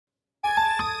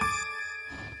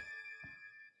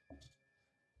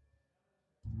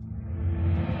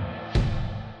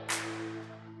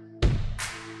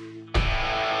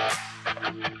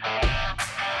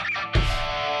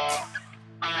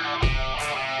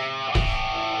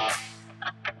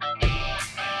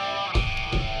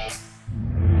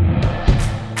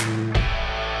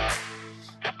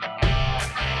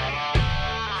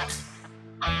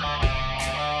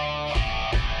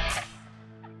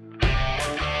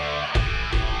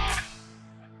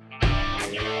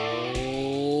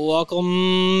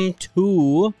Welcome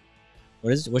to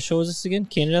what show is this again?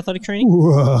 Canada Athletic Training. Oh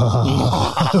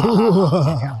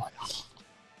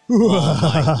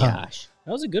my gosh,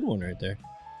 that was a good one right there.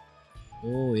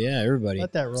 Oh yeah, everybody.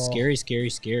 Let that roll. Scary, scary,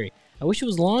 scary. I wish it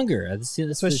was longer.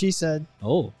 That's what she said.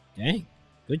 Oh, dang.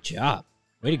 Good job.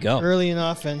 Way to go. Early and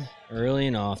often. Early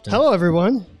and often. Hello,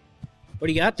 everyone. What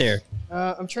do you got there?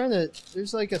 I'm trying to.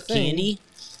 There's like a thing. Candy?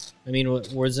 I mean,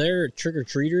 was there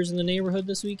trick-or-treaters in the neighborhood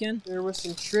this weekend? There was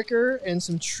some tricker and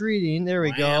some treating. There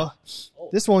we Wow. go.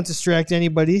 This won't distract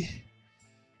anybody.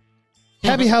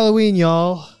 Happy Halloween,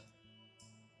 y'all.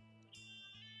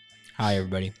 Hi,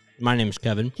 everybody. My name is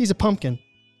Kevin. He's a pumpkin.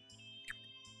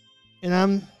 And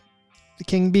I'm the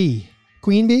king bee.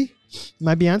 Queen bee? Am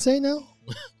I Beyonce now?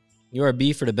 You are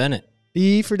B for the Bennett.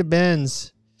 B for the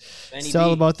Benz. Benny It's all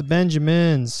B. about the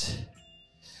Benjamins.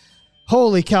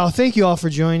 Holy cow. Thank you all for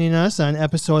joining us on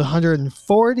episode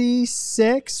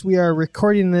 146. We are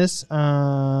recording this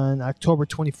on October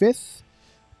 25th,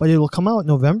 but it will come out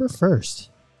November 1st.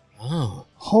 Oh,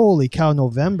 Holy cow,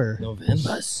 November.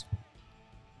 Novembers.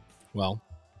 Well,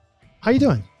 How you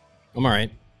doing? I'm all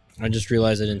right. I just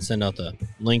realized I didn't send out the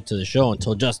link to the show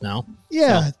until just now.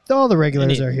 Yeah, all the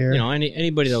regulars are here. You know,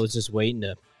 anybody that was just waiting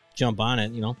to jump on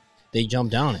it, you know, they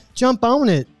jumped on it. Jump on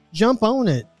it. Jump on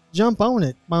it. Jump on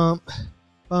it. Bump.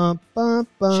 Bump, bump,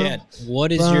 bump. Chad,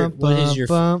 what is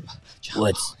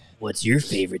what's your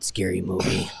favorite scary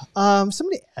movie?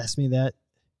 Somebody asked me that.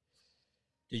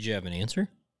 Did you have an answer?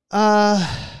 I'm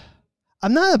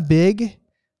not a big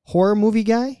horror movie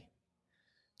guy.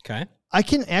 Okay. I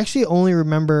can actually only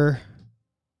remember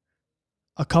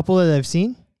a couple that I've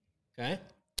seen. Okay.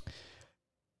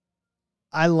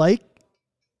 I like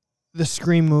the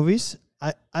Scream movies.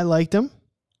 I liked them.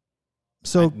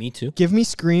 So Me too. give me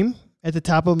Scream at the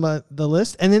top of the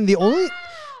list. And then the only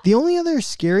other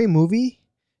scary movie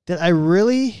that I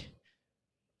really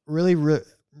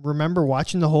remember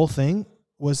watching the whole thing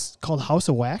was called House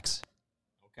of Wax.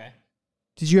 Okay.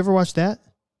 Did you ever watch that?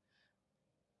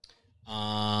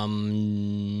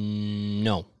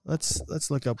 No. Let's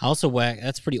look up House of Wax.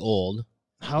 That's pretty old.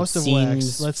 House It of Wax.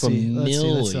 seems Let's see. Let's see.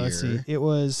 familiar. It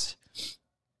was,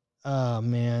 oh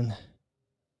man,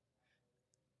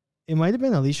 it might have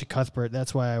been Alicia Cuthbert.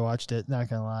 That's why I watched it. Not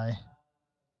gonna lie.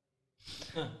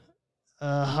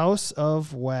 House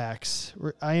of Wax.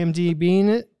 IMDb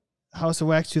it. House of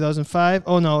Wax 2005.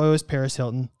 Oh no, it was Paris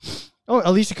Hilton. Oh,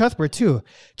 Alicia Cuthbert too.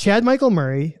 Chad Michael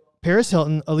Murray, Paris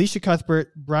Hilton, Alicia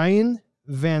Cuthbert, Brian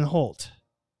Van Holt.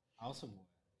 House of Wax.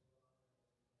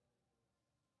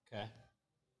 Okay.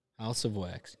 House of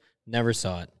Wax. Never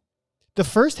saw it. The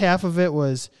first half of it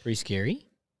was Pretty scary.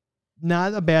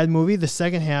 not a bad movie. The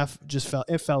second half just fell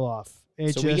off.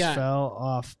 It So we just got- fell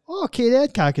off. Oh, Kate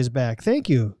Adcock is back. Thank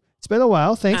you. It's been a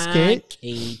while. Thanks, Kate.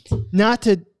 Kate. Not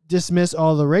to dismiss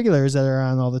all the regulars that are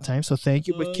on all the time, so thank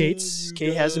you. But Oh, Kate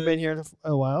you hasn't been guys. here in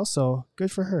a while, so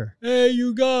good for her. Hey,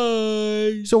 you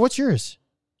guys. So what's yours?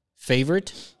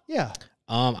 Favorite? Yeah.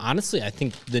 Honestly, I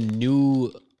think the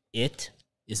new It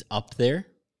is up there.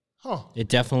 Huh. It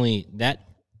definitely that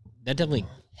definitely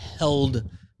held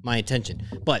my attention.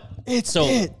 But It's so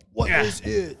it. What Yeah. is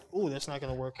it? Oh, that's not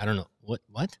gonna work. I don't know what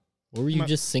were you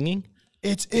just singing?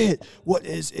 It's it. What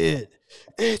is it?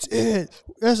 It's it.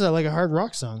 That's like a hard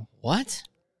rock song. What?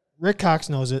 Rick Cox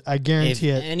knows it. I If guarantee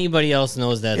it. anybody else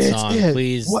knows that It's song, it.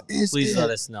 please What is let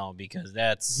it? us know because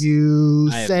that's You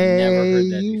I have say never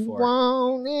heard that you before.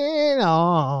 want it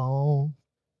all.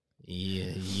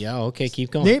 yeah. Okay, keep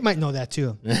going. Nate might know that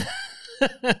too.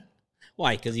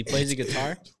 Why? Because he plays the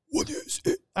guitar. What is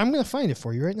it? I'm gonna find it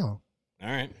for you right now. All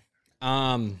right.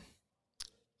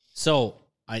 So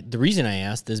the reason I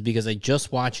asked is because I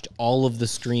just watched all of the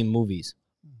Scream movies.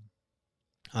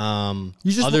 You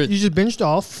just binged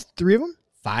all three of them?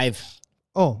 5.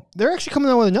 Oh, they're actually coming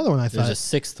out with another one. I There's thought. a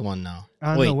 6th one now.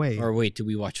 On wait, the way. Or wait, did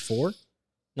we watch 4?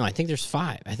 No, I think there's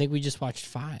 5. I think we just watched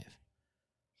 5.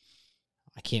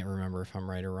 I can't remember if I'm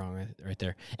right or wrong right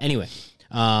there. Anyway,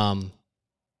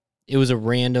 it was a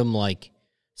random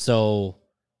so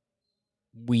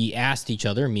we asked each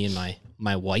other, me and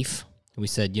my wife, we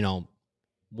said, you know,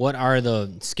 what are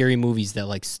the scary movies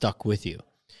that stuck with you?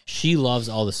 She loves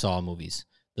all the Saw movies,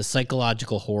 the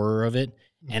psychological horror of it.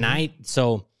 And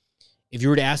so if you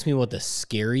were to ask me what the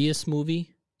scariest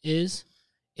movie is,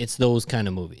 it's those kind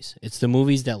of movies. It's the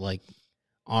movies that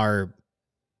are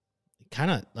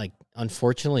kind of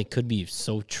unfortunately could be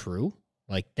so true.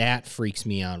 That freaks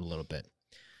me out a little bit.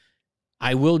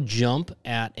 I will jump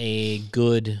at a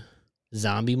good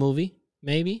zombie movie,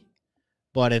 maybe.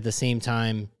 But at the same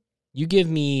time, you give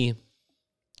me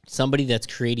somebody that's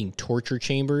creating torture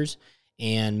chambers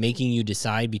and making you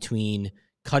decide between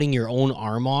cutting your own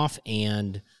arm off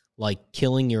and like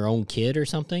killing your own kid or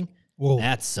something. Whoa.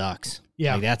 That sucks.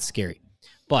 Yeah. Like, that's scary.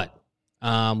 But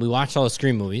we watched all the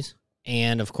Scream movies,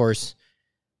 and of course,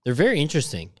 they're very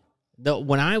interesting.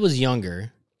 When I was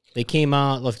younger, they came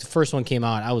out, like the first one came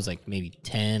out, I was like maybe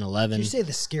 10, 11. Did you say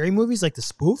the scary movies, like the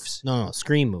spoofs? No,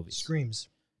 Scream movies. Screams.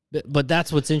 But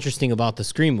that's what's interesting about the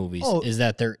Scream movies is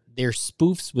that they're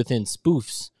spoofs within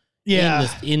spoofs. Yeah.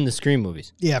 In the Scream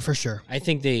movies. Yeah, for sure. I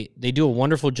think they do a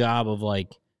wonderful job of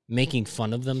like making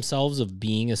fun of themselves of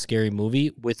being a scary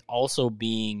movie with also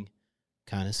being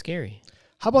kind of scary.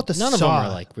 How about the None Saw? of them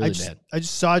are like really bad.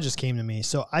 Saw just came to me,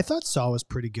 so I thought Saw was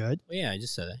pretty good. Well, yeah, I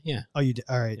just said that. Yeah. Oh, you did.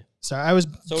 All right. Sorry, I was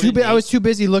So too. did I was too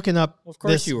busy looking up. Of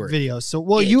course this you were. video.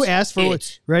 So you asked for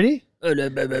what? Ready?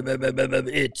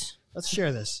 It. Let's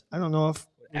share this. I don't know if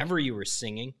Whatever you were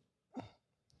singing.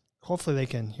 hopefully they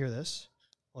can hear this.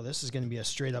 Well, this is going to be a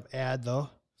straight up ad though.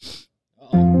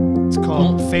 Uh-oh. It's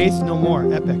called Faith No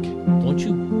More. Epic. Don't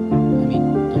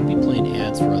be playing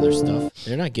ads for other stuff.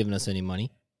 They're not giving us any money.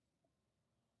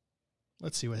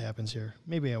 Let's see what happens here.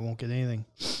 Maybe I won't get anything.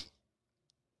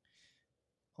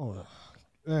 Oh, all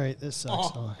right. This sucks.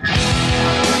 Oh.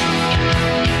 Oh.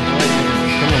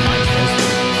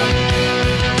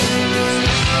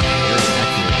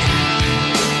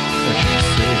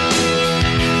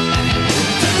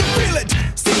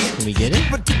 Can we get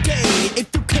it? Do you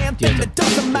have to put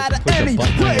the button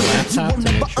on your laptop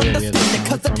to make sure that we have the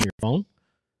sound from your phone?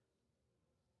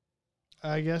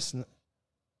 I guess.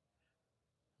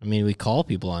 I mean, we call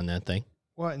people on that thing.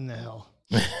 What in the hell?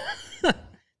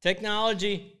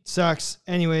 Technology. Sucks.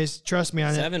 Anyways, trust me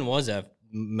on it. 7 was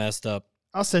messed up.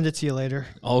 I'll send it to you later.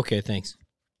 Oh, okay, thanks.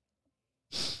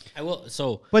 I will.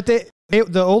 So, But the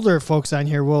older folks on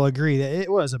here will agree that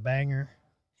it was a banger.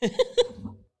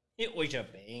 it was a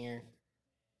banger.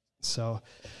 So,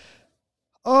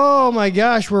 oh my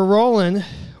gosh, we're rolling.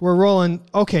 We're rolling.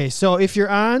 Okay, so if you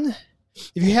haven't,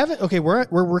 okay, we're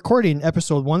recording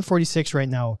episode 146 right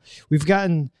now. We've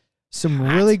gotten some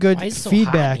really good Why is it so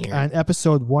feedback hot in here? on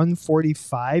episode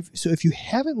 145. So if you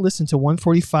haven't listened to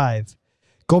 145,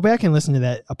 go back and listen to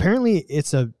that. Apparently,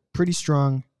 it's a pretty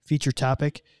strong feature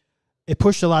topic. It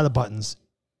pushed a lot of buttons.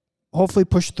 Hopefully,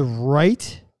 push the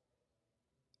right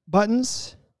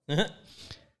buttons.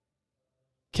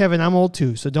 Kevin, I'm old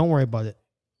too, so don't worry about it.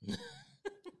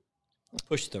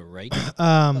 Push the right.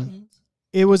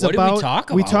 It was What did we about talk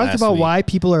we about talked last about week? why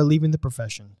people are leaving the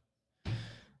profession.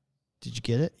 Did you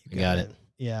get it? You I got it.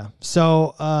 Yeah.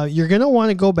 So you're gonna want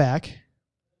to go back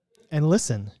and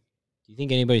listen. Do you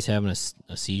think anybody's having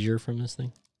a seizure from this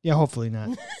thing? Yeah, hopefully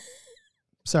not.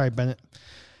 Sorry, Bennett.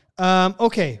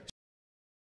 Okay.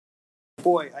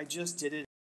 Boy, I just did it.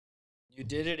 You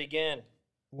did it again.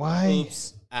 Why?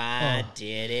 Oops. I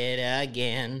did it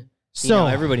again. So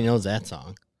Everybody knows that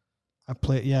song. I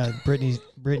play. Yeah,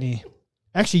 Brittany.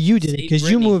 Actually, you did it Save because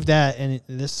you Britney. moved that, and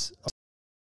this.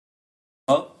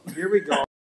 Oh. Here we go.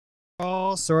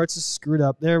 All sorts of screwed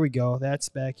up. There we go. That's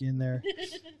back in there.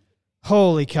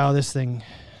 Holy cow, this thing.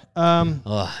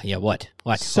 Oh, yeah, what?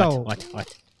 So-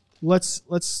 What?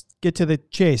 Let's get to the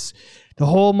chase. The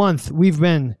whole month we've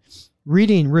been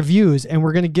reading reviews, and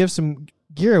we're going to give some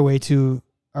gear away to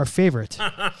our favorite.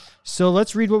 So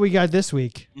let's read what we got this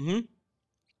week. Mm-hmm.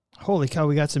 Holy cow,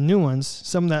 we got some new ones.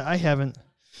 Some that I haven't.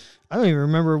 I don't even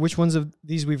remember which ones of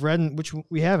these we've read and which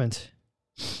we haven't.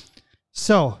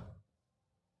 So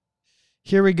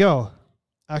here we go.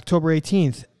 October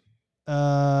 18th.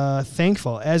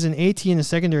 Thankful. As an AT in a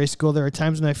secondary school, there are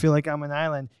times when I feel like I'm an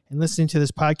island, and listening to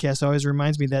this podcast always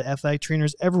reminds me that athletic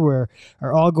trainers everywhere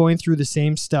are all going through the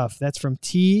same stuff. That's from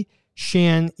T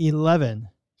Shan 11.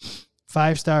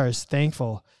 5 stars.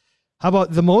 Thankful. How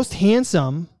about the most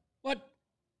handsome? What?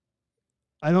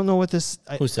 I don't know what this.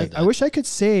 Who said that? I wish I could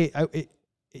say.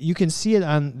 You can see it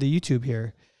on the YouTube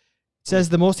here. It says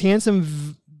the most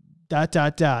handsome.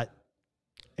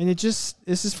 And this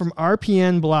is from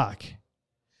RPN Block.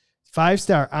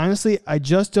 5-star. Honestly, I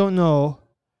just don't know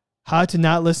how to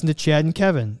not listen to Chad and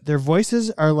Kevin. Their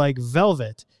voices are like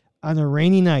velvet on a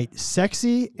rainy night,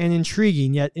 sexy and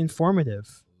intriguing yet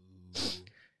informative.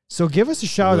 So give us a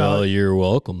shout out You're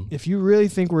welcome. if you really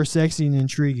think we're sexy and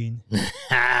intriguing.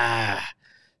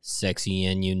 Sexy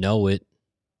and you know it.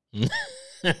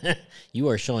 You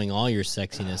are showing all your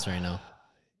sexiness right now.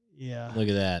 Yeah. Look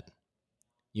at that.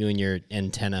 You and your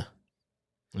antennae.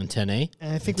 And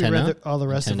I think Antenna? we read all the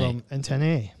rest Antennae.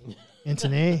 of them.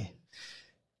 Antennae.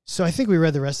 So I think we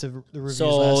read the rest of the reviews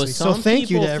So last week. So some thank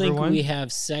you people to think everyone. we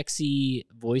have sexy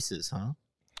voices, huh?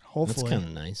 Hopefully. That's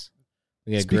kind of nice.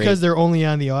 We got It's because they're only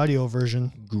on the audio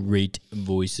version. great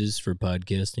voices for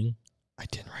podcasting. I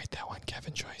didn't write that one,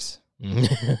 Kevin Joyce.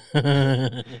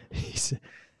 He's-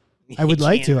 I would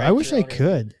like to. I wish I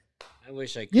could. I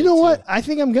wish I could. You know too. what? I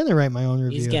think I'm gonna write my own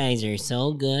These review. guys are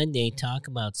so good. They talk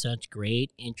about such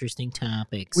great, interesting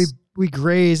topics. We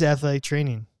graze athletic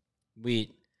training.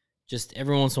 We just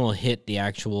every once in a while hit the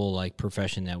actual like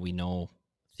profession that we know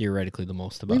theoretically the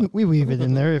most about. We weave it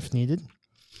in there if needed.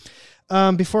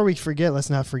 Before we forget, let's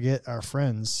not forget our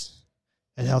friends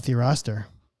at Healthy Roster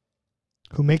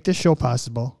who make this show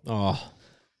possible. Oh,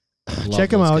 love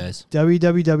Check them those out, guys.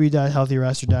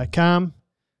 www.healthyroster.com.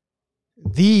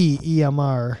 The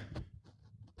EMR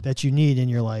that you need in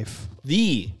your life.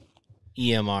 The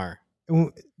EMR.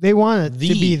 They want it to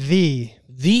be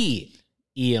The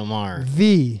EMR.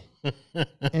 the.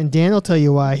 And Dan will tell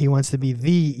you why he wants to be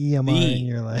the EMR The. in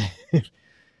your life.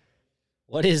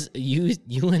 What is you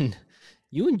and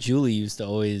Julie used to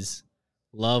always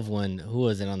love when who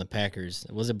was it on the Packers?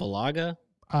 Was it Balaga?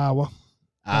 Awa.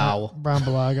 Ow. Brown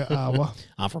Balaga. Awa.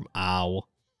 I'm from Ow.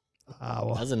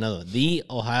 Ow. That's another one. The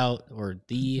Ohio or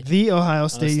the The Ohio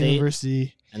State State.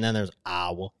 University. and then there's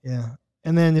Ow. Yeah.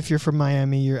 And then if you're from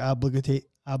Miami, you're obligated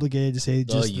to say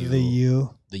The just U. the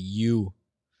U. The U.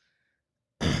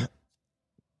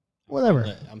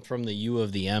 Whatever. I'm from the U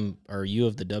of the M or U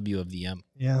of the W of the M.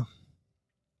 Yeah.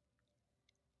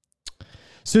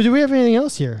 So do we have anything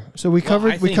else here? So we Well,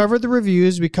 I we think- covered the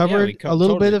reviews. We covered a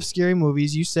little bit totally. of scary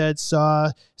movies. You said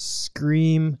Saw,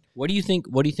 Scream. What do you think?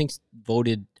 What do you think's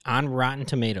voted on Rotten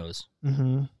Tomatoes?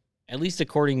 Mm-hmm. At least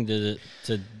according to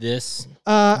this.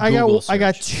 I Google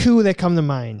got search. two that come to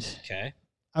mind. Okay.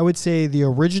 I would say the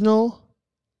original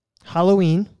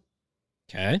Halloween,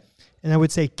 Okay. and I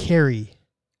would say Carrie.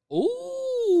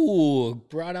 Ooh,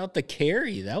 brought out the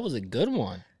Carrie. That was a good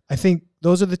one. I think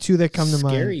those are the two that come to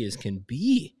Scary mind. as can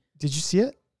be. Did you see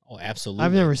it? Oh, absolutely.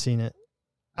 I've never seen it.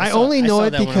 I saw- only know saw it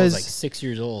that when I was because like 6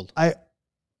 years old.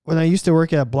 when I used to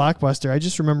work at Blockbuster, I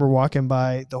just remember walking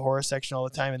by the horror section all the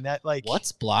time, and that like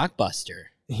What's Blockbuster?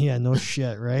 Yeah, no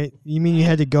shit, right? You mean you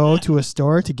had to go to a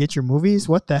store to get your movies?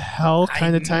 What the hell I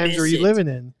kind of times were miss you it. living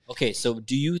in? Okay, so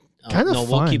do you? Kinda no,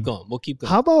 we'll fun. keep going. We'll keep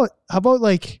going. How about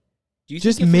like do you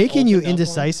just think if we making you opened up one-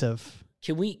 indecisive?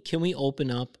 Can we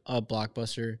open up a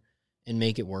Blockbuster and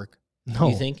make it work? No,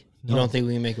 You think? You no. don't think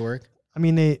we can make it work? I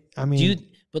mean, Do you?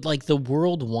 But like the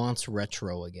world wants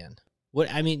retro again. What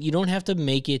I mean, you don't have to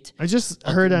make it I just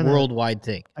a heard on worldwide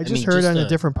thing. I just heard on a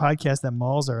different podcast that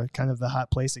malls are kind of the hot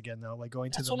place again, though. Like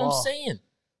going to That's the what mall. I'm saying.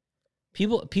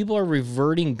 People are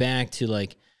reverting back to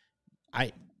like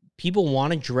people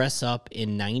want to dress up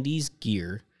in 90s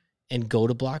gear and go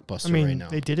to Blockbuster I mean, right now.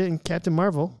 they did it in Captain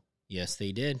Marvel. Yes,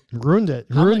 they did. Ruined it.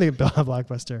 How Ruined the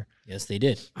Blockbuster. Yes, they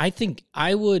did. I think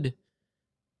I would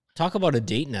talk about a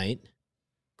date night,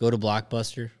 go to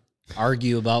Blockbuster,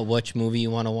 argue about which movie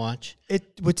you want to watch. It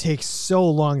would take so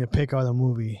long to pick out a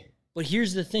movie. But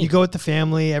here's the thing. You go with the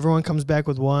family. Everyone comes back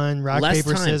with one. Rock, Less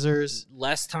paper, time. scissors.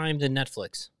 Less time than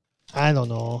Netflix. I don't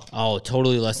know. Oh,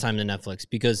 totally less time than Netflix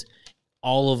because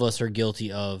all of us are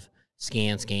guilty of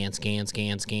scan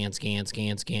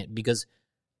because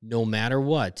no matter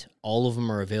what, all of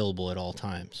them are available at all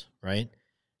times, right?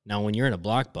 Now, when you're in a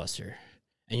Blockbuster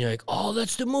and you're like, oh,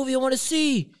 that's the movie I want to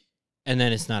see, and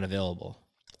then it's not available.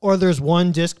 Or there's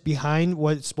one disc behind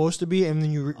what it's supposed to be, and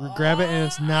then you grab it, and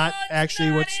it's not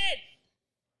actually what's.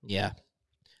 Yeah.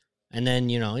 And then,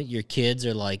 your kids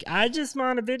are like, I just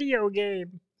want a video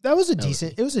game. That was was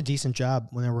decent. It was a decent job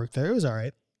when I worked there. It was all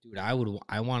right. Dude, I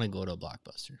want to go to a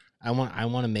Blockbuster. I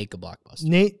want to make a Blockbuster.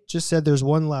 Nate just said there's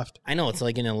one left. I know it's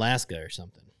like in Alaska or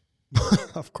something.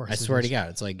 Of course, I it swear is. to God,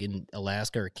 it's like in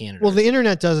Alaska or Canada. Well, the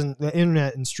internet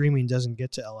and streaming doesn't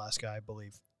get to Alaska, I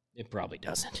believe. It probably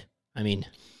doesn't. I mean,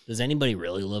 does anybody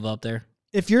really live up there?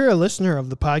 If you're a listener of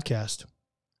the podcast,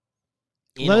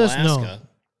 In let us Alaska? know.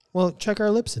 Well, check our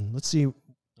Lipson. Let's see.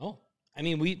 Oh, I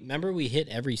mean, we hit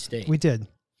every state. We did.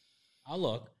 I'll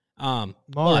look.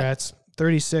 Mallrats,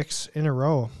 36 in a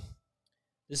row.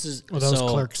 This is Oh, that was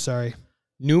Clerks. Sorry.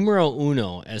 numero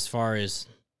uno as far as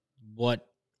what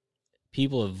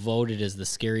people have voted as the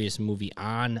scariest movie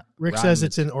on. Rick Rotten says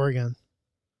it's in Oregon.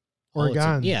 Oh, it's in-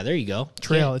 Oregon. yeah, there you go.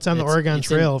 Trail. Yeah, it's on the Oregon it's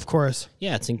Trail, of course.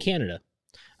 Yeah, it's in Canada.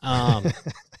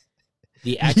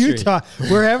 The extra, Utah.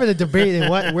 We're having a debate in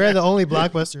where the only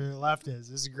Blockbuster left is.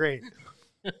 This is great.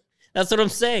 That's what I'm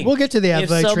saying. We'll get to the If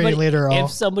athletic training later on.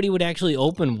 If somebody would actually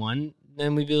open one,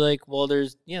 then we'd be like, well,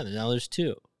 now there's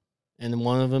two. And then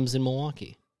one of them's in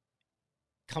Milwaukee.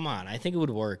 Come on. I think it would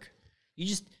work. You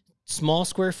just, small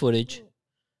square footage.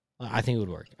 I think it would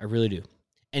work. I really do.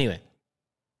 Anyway.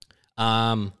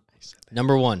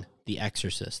 Number one, The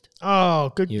Exorcist. Oh,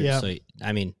 good. You- Yeah. So,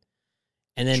 I mean,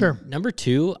 and then Sure. number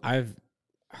two,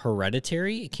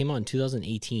 Hereditary. It came out in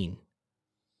 2018.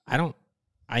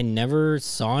 I never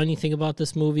saw anything about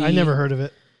this movie. I never heard of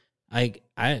it.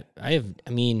 I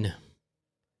mean,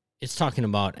 it's talking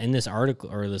about in this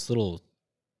article or this little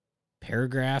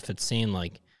paragraph, it's saying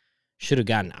like should have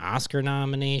gotten Oscar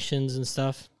nominations and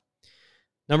stuff.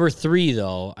 Number 3,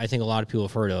 though, I think a lot of people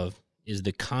have heard of is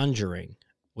The Conjuring,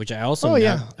 which I also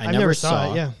I never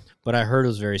saw it, yeah. but I heard it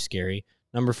was very scary.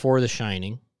 Number 4, The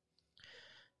Shining.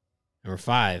 Number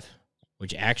 5,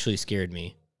 which actually scared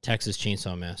me, Texas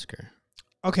Chainsaw Massacre.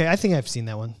 Okay, I think I've seen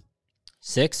that one.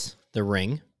 6, The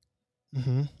Ring.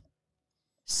 Mm-hmm.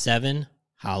 7,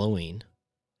 Halloween,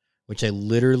 which I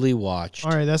literally watched.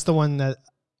 All right, that's the one that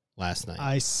last night.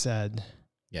 I said.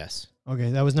 Yes.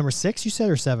 Okay, that was number 6 you said,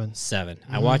 or 7? 7.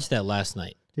 I watched that last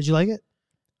night. Did you like it?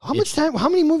 How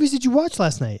many movies did you watch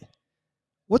last night?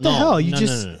 What the hell?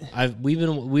 No.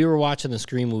 We were watching the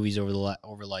Scream movies over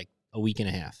like a week and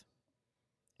a half.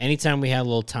 Anytime we had a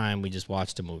little time, we just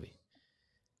watched a movie.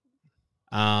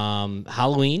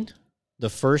 Halloween, the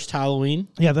first Halloween.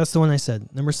 Yeah, that's the one I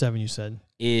said. Number 7 you said.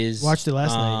 Watched it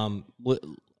last night.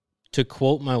 To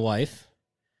quote my wife,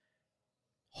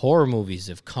 horror movies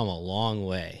have come a long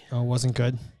way. Oh, it wasn't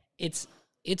good? It's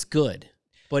good,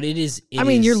 but it is...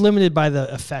 you're limited by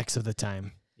the effects of the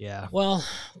time. Yeah. Well,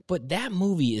 but that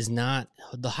movie is not...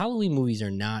 The Halloween movies are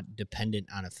not dependent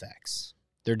on effects.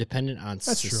 They're dependent on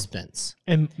suspense.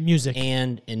 True. And music.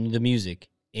 And the music.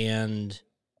 And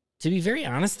to be very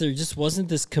honest, there just wasn't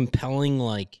this compelling,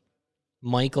 like,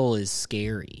 Michael is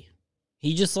scary.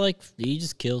 He just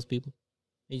kills people.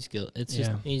 He's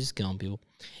just killing people.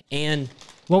 And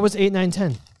what was 8, 9,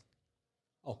 10?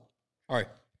 Oh, all right.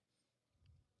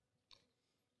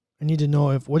 I need to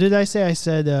know what did I say? I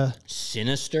said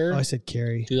Sinister. Oh, I said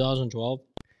Carrie. 2012.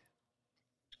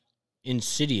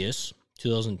 Insidious,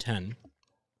 2010.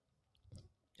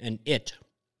 And It,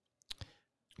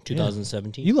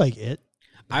 2017. You like It?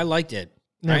 I liked It.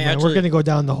 We're going to go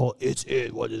down the whole It's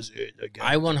It. What is it again?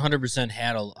 I 100%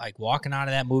 had walking out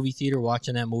of that movie theater,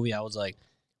 watching that movie, I was like,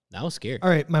 I was scared. All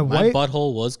right, my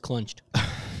butthole was clenched.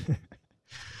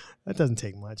 That doesn't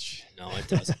take much. No, it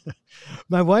doesn't.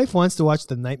 My wife wants to watch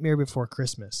The Nightmare Before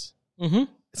Christmas. Mm-hmm.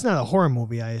 It's not a horror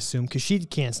movie, I assume, because she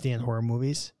can't stand horror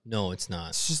movies. No, it's not.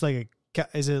 It's just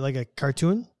is it like a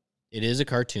cartoon? It is a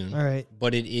cartoon. All right.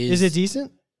 But it is... Is it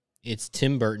decent? It's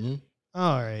Tim Burton.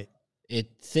 All right.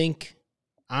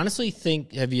 Honestly,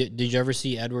 did you ever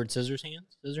see Edward Scissorhands?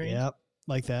 Yep,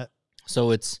 like that.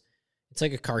 So it's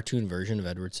like a cartoon version of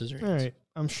Edward Scissorhands. All right.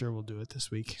 I'm sure we'll do it this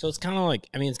week. So it's kind of like,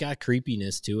 it's got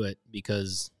creepiness to it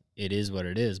because it is what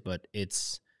it is, but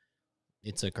it's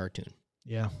a cartoon.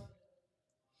 Yeah.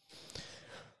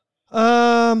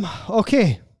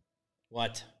 Okay.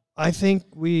 What? I think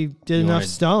we did enough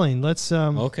stalling. Let's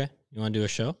Okay. You want to do a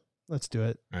show? Let's do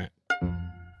it. All right.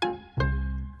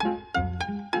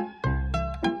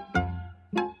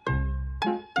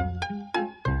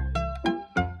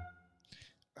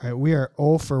 All right, we are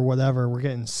 0 for whatever. We're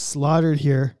getting slaughtered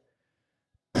here.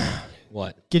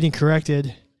 What? Getting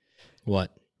corrected.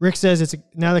 What? Rick says it's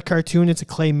not a cartoon, it's a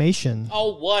claymation.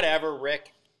 Oh, whatever,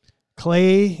 Rick.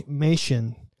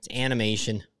 Claymation. It's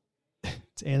animation.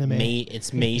 It's anime.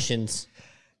 It's mations.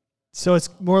 So it's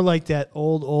more like that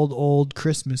old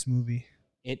Christmas movie.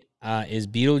 It is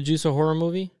Beetlejuice a horror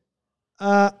movie?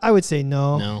 I would say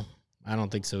no. No, I don't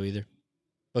think so either.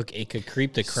 Look, it could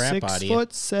creep the crap out of you. 6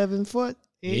 foot, 7 foot,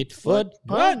 8 foot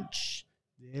punch.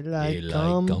 Did I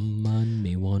come on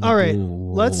me? All right,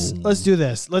 let's do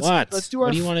this. Let's do our.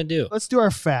 What do you want to do? Let's do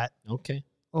our fat. Okay.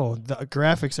 Oh, the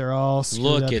graphics are all screwed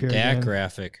Look up at here that again.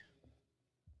 graphic.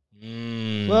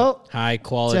 Well, high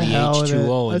quality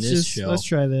H2O in this show. Let's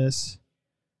try this.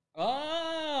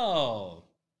 Oh.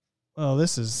 Oh,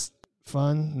 this is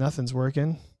fun. Nothing's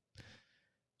working.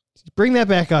 Bring that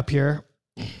back up here.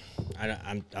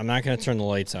 I'm not gonna turn the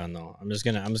lights on though. I'm just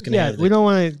gonna. Yeah, we don't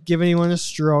want to give anyone a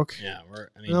stroke. Yeah,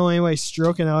 we don't want anybody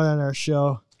stroking out on our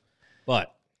show.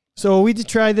 But so we did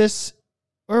try this,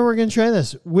 or we're gonna try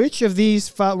this. Which of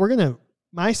these?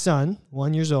 My son,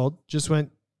 1 year old, just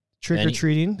went trick or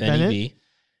treating. Bennett B.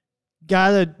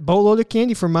 got a boatload of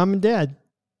candy from mom and dad.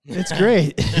 It's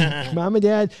great, mom and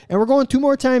dad, and we're going 2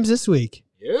 more times this week.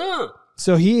 Yeah.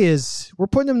 So we're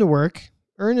putting him to work.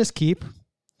 Earn his keep.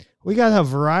 We got a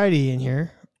variety in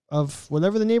here of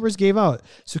whatever the neighbors gave out.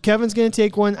 So Kevin's going to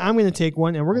take one. I'm going to take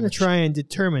one. And we're going to try and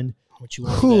determine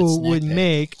who would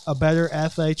make a better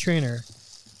athletic trainer.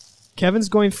 Kevin's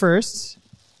going first.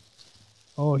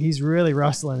 Oh, he's really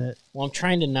rustling it. Well, I'm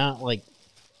trying to not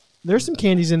There's some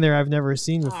candies in there I've never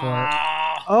seen before.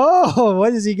 Oh,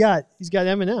 what has he got? He's got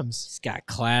M&Ms. He's got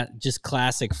just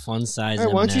classic fun size All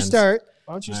right, M&Ms. why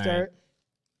don't you start?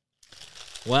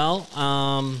 Well,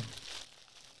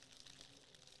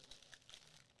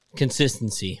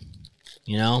 consistency.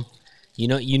 You know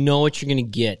what you're gonna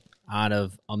get out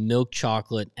of a milk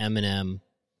chocolate M&M.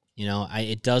 You know,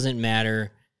 it doesn't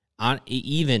matter.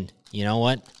 Even, you know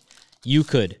what? You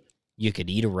could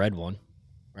eat a red one,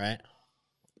 right?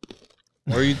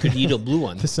 Or you could eat a blue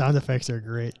one. The sound effects are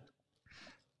great.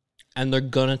 And they're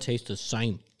going to taste the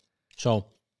same. So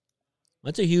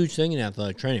that's a huge thing in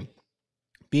athletic training.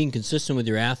 Being consistent with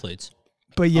your athletes.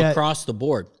 But yet, across the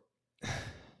board.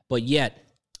 But yet,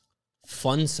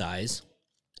 fun size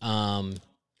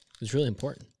is really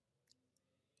important.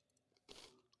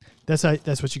 That's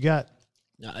what you got.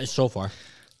 So far.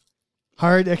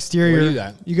 Hard exterior. What do you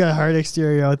got? You got a hard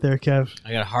exterior out there, Kev.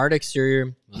 I got a hard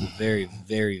exterior with a very,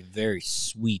 very, very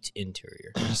sweet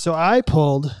interior. So I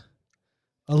pulled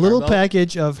a little Haribo?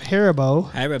 package of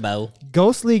Haribo.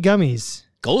 Ghostly Gummies.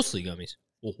 Ghostly gummies.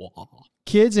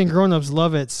 Kids and grown-ups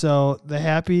love it. So the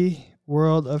happy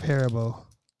world of Haribo.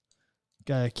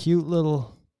 Got a cute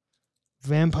little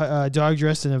vampire dog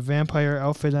dressed in a vampire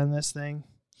outfit on this thing.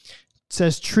 It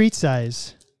says treat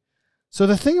size. So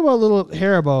the thing about little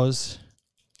Haribos,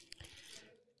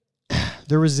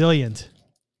 they're resilient.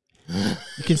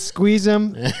 You can squeeze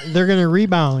them; they're gonna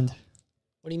rebound.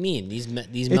 What do you mean? These melt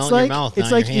in It's your like mouth.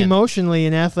 it's not like in your hand. emotionally,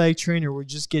 an athletic trainer would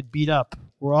just get beat up.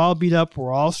 We're all beat up.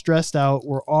 We're all stressed out.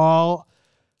 We're all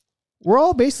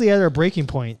basically at our breaking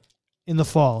point in the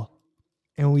fall,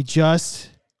 and we just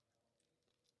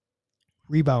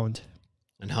rebound.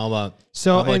 And how about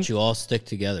And you all stick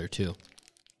together too,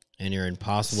 and you're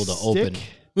impossible to open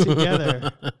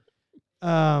together.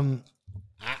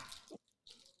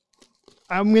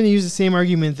 I'm going to use the same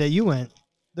argument that you went.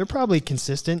 They're probably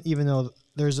consistent, even though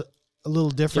there's a little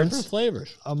difference Different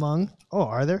flavors. among. Oh,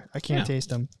 are there? I can't Yeah. taste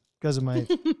them because of my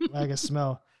lack of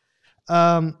smell.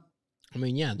 I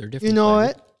mean, yeah, they're different. You know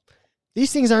flavors. what?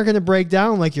 These things aren't going to break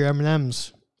down like your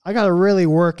M&Ms. I got to really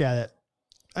work at it.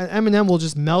 An M&M will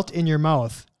just melt in your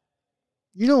mouth.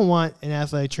 You don't want an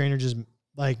athletic trainer just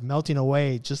like melting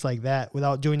away just like that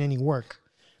without doing any work.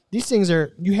 These things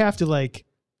you have to like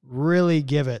really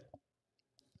give it.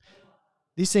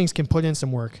 These things can put in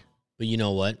some work. But you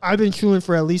know what? I've been chewing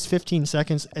for at least 15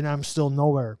 seconds and I'm still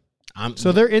nowhere. So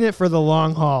So they're in it for the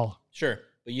long haul. sure.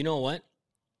 But you know what?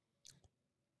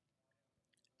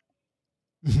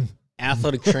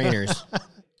 Athletic trainers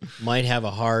might have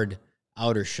a hard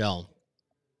outer shell.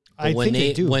 But I think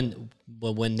they do.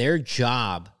 When their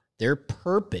job, their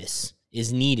purpose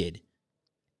is needed,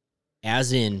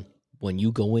 as in when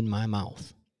you go in my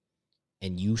mouth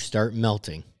and you start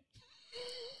melting.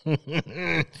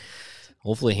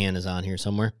 Hopefully Hannah's on here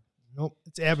somewhere. Nope,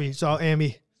 it's Abby. It's all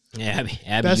Abby. Yeah, Abby.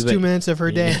 Best 2 minutes of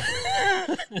her day.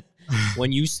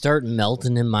 When you start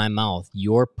melting in my mouth,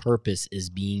 your purpose is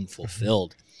being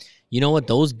fulfilled. You know what?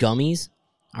 Those gummies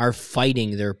are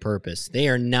fighting their purpose. They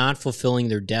are not fulfilling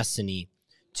their destiny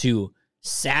to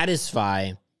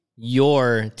satisfy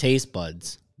your taste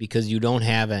buds because you don't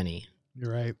have any.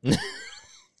 You're right.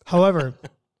 However,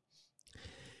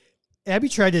 Abby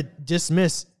tried to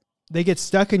dismiss they get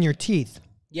stuck in your teeth.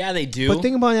 Yeah, they do. But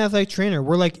think about an athletic trainer.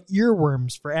 We're like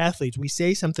earworms for athletes. We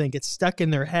say something, it gets stuck in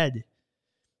their head.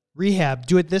 Rehab,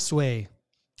 do it this way.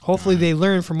 Hopefully they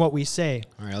learn from what we say.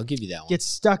 All right, I'll give you that one. Get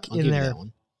stuck I'll in give you there. that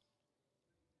one.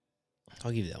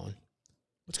 I'll give you that one.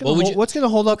 What's going to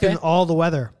hold up Okay. in all the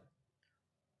weather?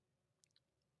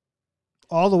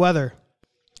 All the weather.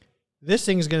 This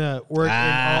thing's going to work in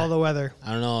all the weather.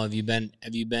 I don't know. Have you been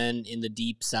in the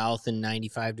deep south in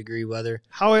 95-degree weather?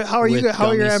 How are your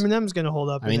gummies? M&Ms going to hold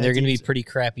up? I mean, they're going to be pretty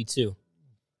crappy too.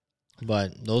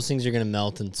 But those things are going to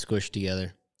melt and squish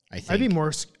together. I think.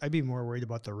 I'd be more worried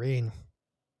about the rain.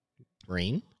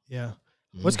 Rain? Yeah.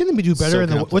 What's going to do better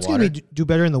what's going to do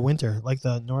better in the winter, like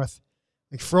the north,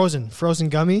 like frozen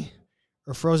gummy,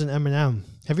 or frozen M&M?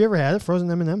 Have you ever had a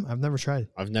frozen M&M? I've never tried.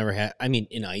 I've never had. I mean,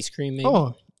 in ice cream, maybe.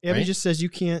 Oh, Abby right? just says you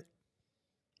can't.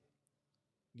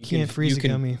 You can't freeze a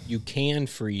gummy. You can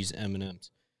freeze M&Ms.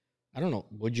 I don't know.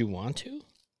 Would you want to?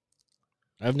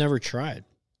 I've never tried.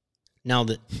 Now,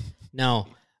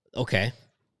 okay.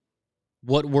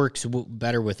 What works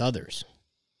better with others?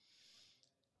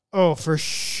 Oh, for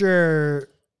sure,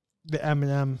 the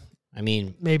M&M. I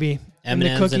mean, Maybe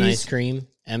M&Ms and ice cream,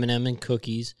 M&M and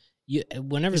cookies.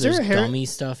 Whenever Is there there's a hair- gummy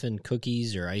stuff and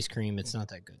cookies or ice cream, it's not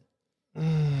that good.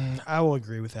 I will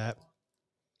agree with that.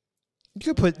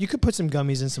 You could put some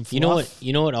gummies in some fluff.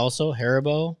 You know what? Also,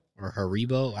 Haribo or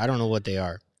Haribo. I don't know what they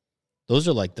are. Those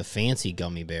are like the fancy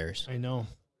gummy bears. I know.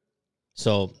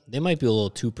 So they might be a little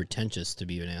too pretentious to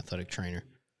be an athletic trainer.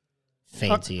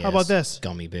 Fancy. How about this?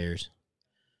 Gummy bears.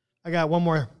 I got one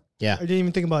more Yeah. I didn't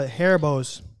even think about it.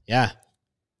 Haribo's. Yeah.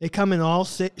 They come in all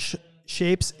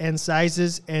shapes and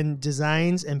sizes and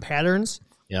designs and patterns.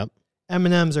 Yep.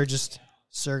 M&Ms are just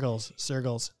circles,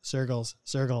 circles, circles,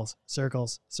 circles,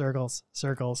 circles, circles,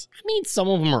 circles. I mean, some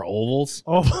of them are ovals.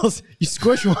 Ovals. You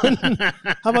squish one.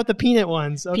 How about the peanut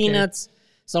ones? Okay. Peanuts.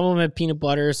 Some of them have peanut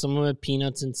butter. Some of them have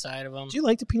peanuts inside of them. Do you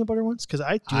like the peanut butter ones? Because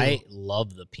I do. I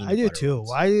love the peanut I do butter too. ones.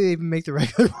 Why do they even make the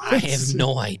regular ones? I have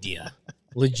no idea.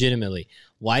 Legitimately.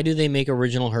 Why do they make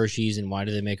original Hershey's and why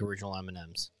do they make original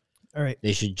M&Ms? All right.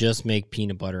 They should just make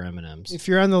peanut butter M&Ms. If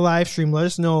you're on the live stream, let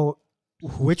us know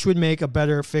which would make a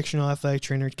better fictional athletic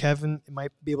trainer. Kevin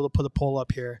might be able to put a poll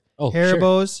up here. Oh, sure.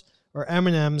 Haribo's or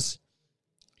M&Ms.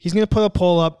 He's going to put a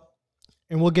poll up,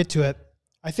 and we'll get to it.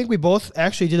 I think we both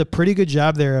actually did a pretty good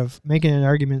job there of making an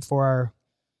argument for our...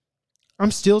 I'm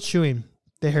still chewing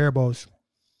the Haribo's.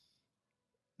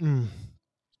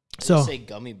 So, Did you say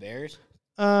gummy bears?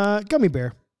 gummy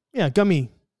bear. Yeah, gummy.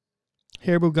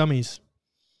 Haribo gummies.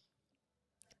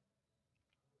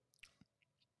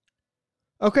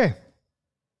 Okay.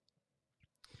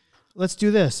 Let's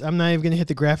do this. I'm not even going to hit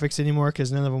the graphics anymore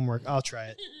because none of them work. I'll try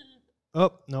it.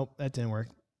 Oh, nope, that didn't work.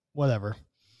 Whatever.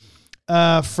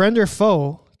 Friend or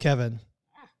foe, Kevin?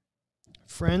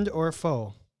 Friend or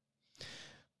foe?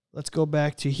 Let's go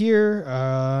back to here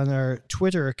on our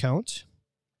Twitter account.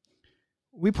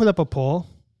 We put up a poll.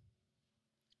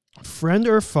 Friend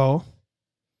or foe?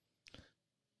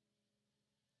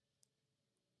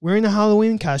 Wearing a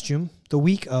Halloween costume the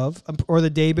week of, or the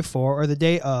day before, or the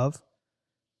day of,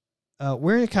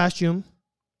 wearing a costume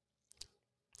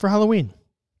for Halloween.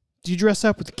 Do you dress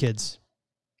up with the kids?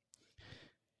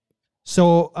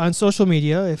 So on social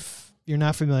media, if you're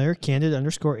not familiar,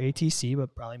 candid_ATC,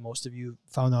 but probably most of you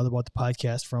found out about the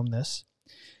podcast from this.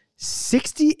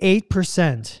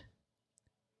 68%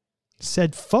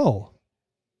 said foe,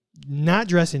 not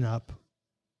dressing up,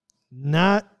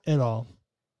 not at all.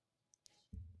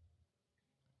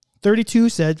 32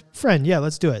 said friend, yeah,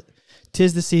 let's do it.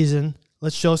 'Tis the season.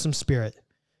 Let's show some spirit.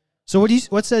 So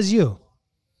what says you?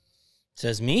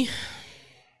 Says me.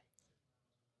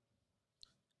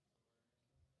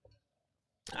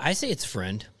 I say it's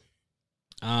friend.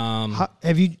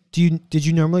 Did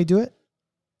you normally do it?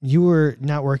 You were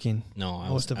not working.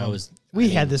 No,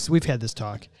 We've had this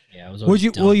talk. Yeah, I was.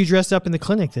 Will you dress up in the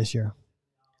clinic this year?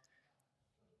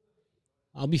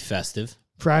 I'll be festive.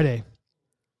 Friday.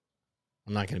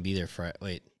 I'm not going to be there Friday.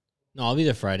 Wait. No, I'll be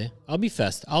there Friday. I'll be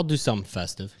I'll do something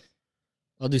festive.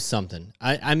 I'll do something.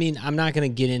 I mean, I'm not going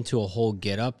to get into a whole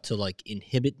get up to like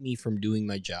inhibit me from doing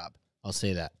my job. I'll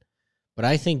say that. But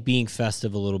I think being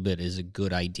festive a little bit is a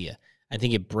good idea. I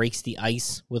think it breaks the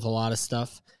ice with a lot of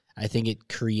stuff. I think it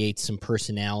creates some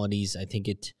personalities. I think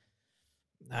it,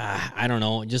 I don't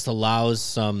know, it just allows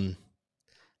some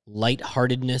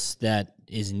lightheartedness that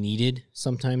is needed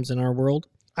sometimes in our world.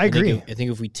 I agree. I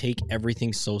think if we take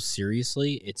everything so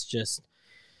seriously, it's just,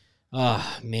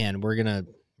 man, we're gonna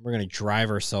drive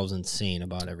ourselves insane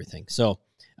about everything. So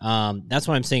that's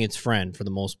why I'm saying it's friend for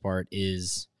the most part.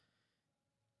 Is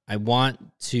I want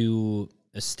to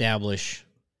establish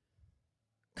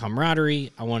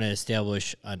camaraderie. I want to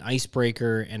establish an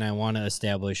icebreaker, and I want to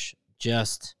establish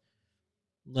just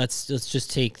let's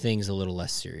just take things a little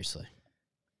less seriously.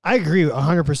 I agree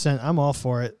 100%. I'm all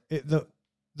for it.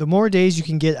 The more days you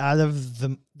can get out of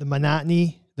the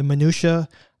monotony, the minutia,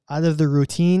 out of the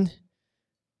routine,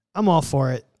 I'm all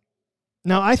for it.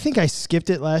 Now, I think I skipped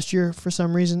it last year for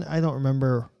some reason. I don't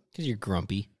remember. Because you're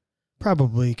grumpy.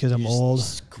 Probably because I'm old.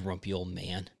 Just grumpy old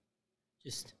man.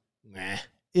 Just meh.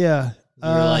 Yeah.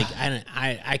 You're like,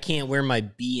 I can't wear my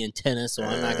B in tennis, so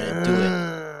I'm not going to do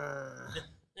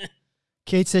it.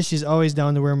 Kate says she's always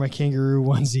down to wear my kangaroo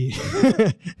onesie.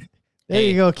 There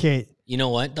you go, Kate. You know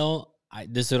what, though?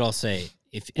 This is what I'll say.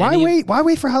 Why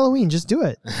wait for Halloween? Just do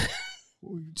it.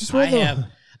 Just wear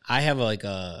I have like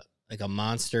a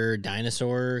monster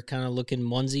dinosaur kind of looking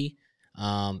onesie.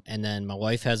 And then my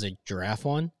wife has a giraffe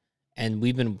one, and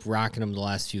we've been rocking them the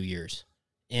last few years.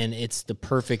 And it's the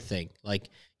perfect thing. Like,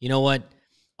 you know what?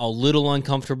 A little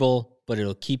uncomfortable, but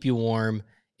it'll keep you warm.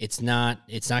 It's not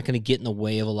going to get in the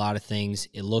way of a lot of things.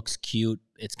 It looks cute.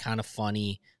 It's kind of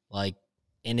funny. Like,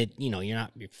 and it, your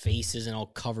face isn't all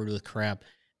covered with crap.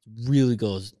 It really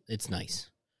goes. It's nice.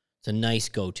 It's a nice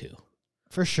go-to.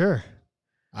 For sure.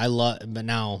 But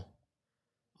now,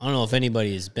 I don't know if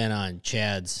anybody has been on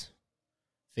Chad's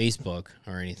Facebook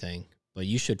or anything, but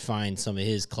you should find some of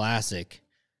his classic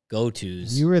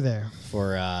go-tos. You were there.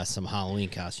 For some Halloween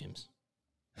costumes.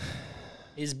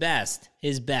 His best.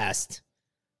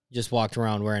 Just walked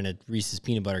around wearing a Reese's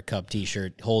Peanut Butter Cup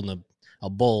t-shirt, holding a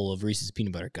bowl of Reese's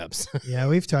peanut butter cups. Yeah,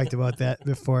 we've talked about that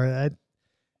before.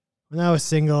 When I was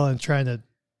single and trying to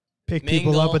pick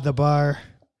people up Mingle. at the bar,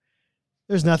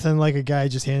 there's nothing like a guy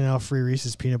just handing out free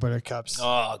Reese's peanut butter cups.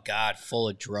 Oh God, full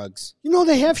of drugs. You know,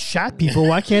 they have shot people.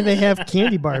 Why can't they have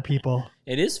candy bar people?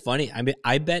 It is funny. I mean,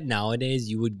 I bet nowadays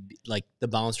you would like the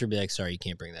bouncer would be like, "Sorry, you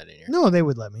can't bring that in here." No, they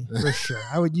would let me for sure.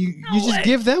 I would. You No just way.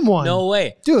 give them one. No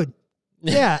way. Dude.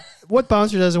 Yeah, what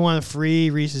bouncer doesn't want a free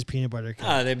Reese's peanut butter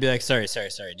cup? They'd be like, "Sorry.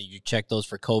 Did you check those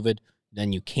for COVID?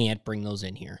 Then you can't bring those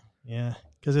in here." Yeah,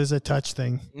 because there's a touch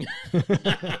thing.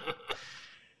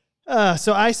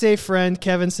 So I say friend.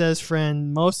 Kevin says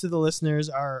friend. Most of the listeners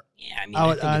are Yeah, I mean,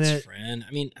 out I on think it's it. friend.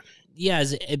 I mean, yeah,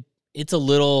 it's a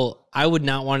little. I would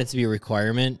not want it to be a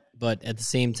requirement, but at the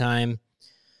same time,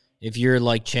 if you're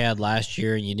like Chad last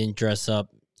year and you didn't dress up,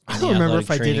 I in don't the remember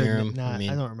athletic if I did training or room, not. I mean,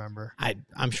 I don't remember.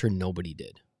 I'm sure nobody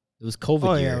did. It was COVID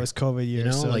Oh year. yeah, it was COVID year. You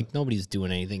know, so like nobody's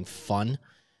doing anything fun.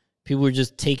 People were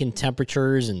just taking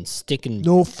temperatures and sticking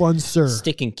no fun, sir.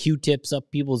 sticking Q-tips up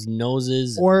people's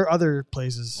noses Or other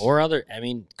places. or other. I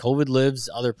mean, COVID lives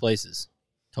other places.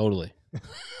 Totally.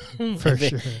 For if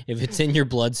sure. If it's in your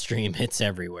bloodstream, it's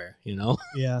everywhere. You know.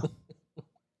 Yeah.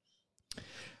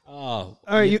 Oh, All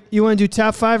right, you want to do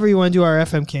top 5 or you want to do our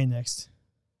FMK next?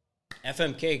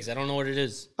 FMK because I don't know what it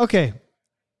is. Okay.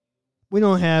 We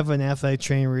don't have an athletic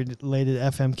training related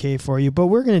FMK for you, but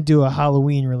we're going to do a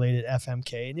Halloween related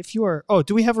FMK. And if you are,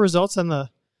 do we have results on the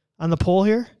poll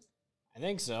here? I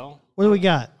think so. What do we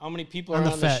got? How many people On are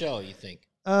the on the Fed. show? You think?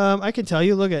 I can tell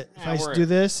you. Look at if Yeah, I we're- do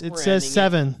this, it we're says ending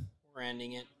it. 7. We're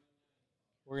ending it.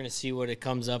 We're gonna see what it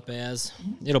comes up as.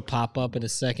 It'll pop up in a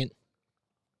second.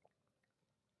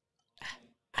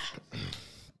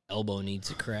 Elbow needs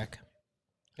a crack.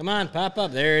 Come on, pop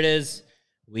up. There it is.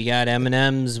 We got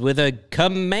M&M's with a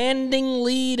commanding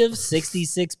lead of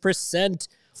 66%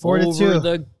 4-2. over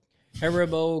the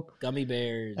Haribo gummy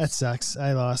bears. That sucks.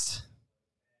 I lost.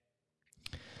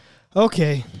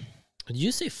 Okay, Did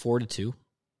you say 4-2?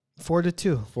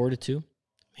 4-2. 4-2?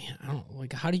 Man, I don't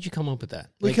like. How did you come up with that?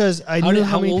 Like, Because I knew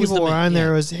how many what was people the were ma- on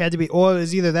there. yeah. It had to be. Or it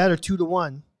was either that or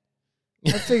 2-1.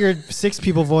 I figured 6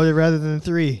 people voted rather than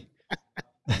 3.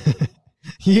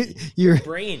 Your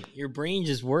your brain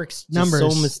just works just numbers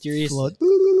so mysterious. float.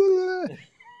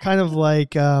 Kind of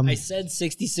like I said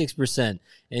 66%,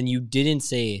 and you didn't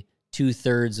say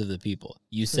 2/3 of the people.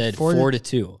 You said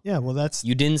 4-2. yeah. Well, that's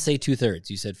You didn't say 2/3.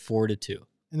 You said 4-2.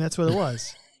 and that's what it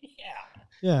was. Yeah,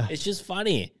 Yeah. it's just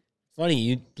funny. Funny,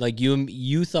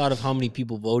 you thought of how many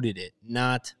people voted it,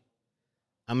 not.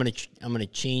 I'm gonna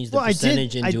change the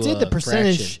percentage I into did the a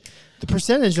percentage. fraction. The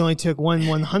percentage only took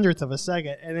 1/100th of a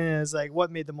second, and then it was like,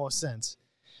 what made the most sense?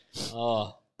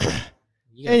 Oh,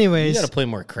 Anyways. you got to play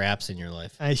more craps in your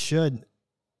life. I should.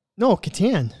 No,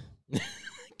 Catan.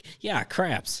 Yeah,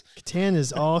 craps. Catan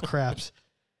is all craps.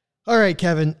 All right,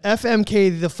 Kevin. FMK,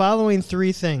 the following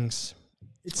 3 things.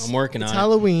 I'm working it's on it.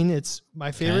 Halloween. It's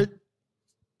my favorite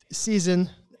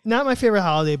season. Not my favorite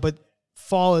holiday, but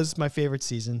fall is my favorite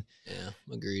season. Yeah,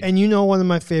 agreed. And you know one of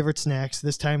my favorite snacks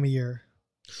this time of year.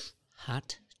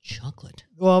 Hot chocolate.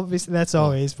 Well, obviously that's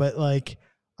always, but like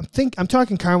I'm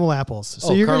talking caramel apples. So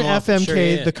Oh, you're going to caramel apples, FMK sure,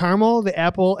 yeah. the caramel, the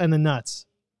apple, and the nuts.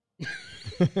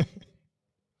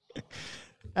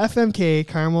 FMK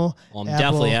caramel. Well, I'm apple,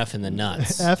 definitely effing the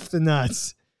nuts. F the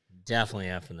nuts. Definitely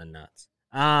effing the nuts.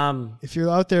 If you're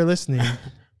out there listening,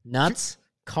 Nuts,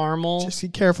 caramel, just be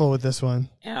careful with this one.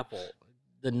 apple.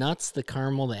 The nuts, the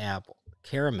caramel, the apple.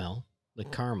 Caramel, the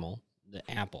caramel, the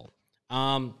apple.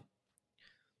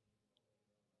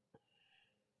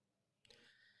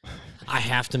 I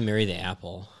have to marry the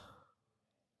apple.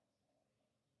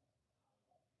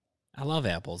 I love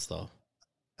apples though.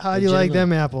 How do you like Legitimate.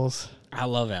 them apples? I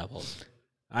love apples.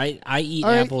 I eat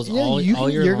All right, apples yeah, all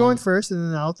year you're long. going first,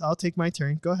 and then I'll take my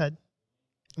turn. Go ahead.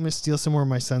 I'm gonna steal some more of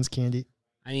my son's candy.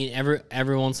 I mean,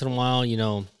 every once in a while, you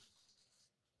know,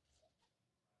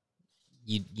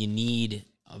 you need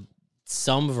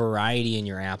some variety in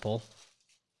your apple,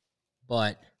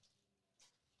 but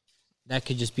that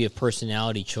could just be a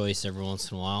personality choice every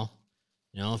once in a while.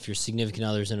 You know, if your significant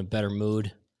other's in a better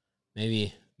mood,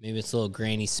 maybe it's a little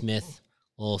Granny Smith,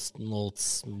 little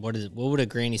what is it? What would a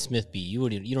Granny Smith be? You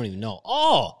don't even know.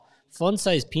 Oh, fun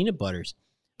size peanut butters.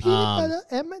 Peanut butter,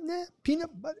 M&M,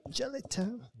 peanut butter jelly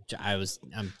time.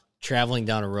 I'm traveling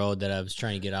down a road that I was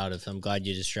trying to get out of. I'm glad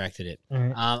you distracted it. All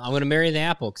right. I'm going to marry the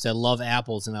apple because I love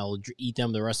apples and I will eat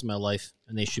them the rest of my life,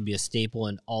 and they should be a staple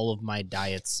in all of my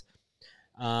diets.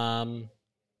 I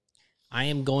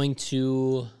am going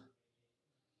to.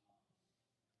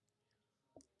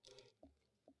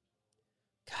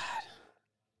 God,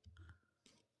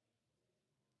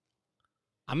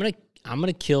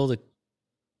 gonna kill the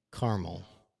caramel.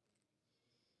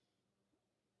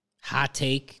 Hot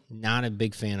take, not a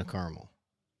big fan of caramel.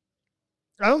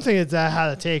 I don't think it's that hot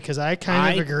to take because I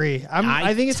kind of agree.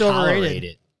 I think it's tolerate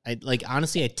overrated. It.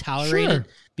 Honestly, I tolerate it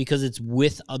because it's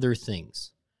with other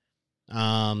things.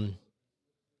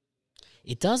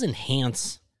 It does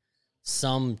enhance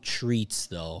some treats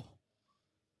though,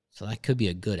 so that could be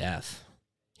a good F.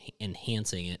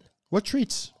 Enhancing it. What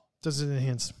treats does it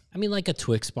enhance? I mean, like a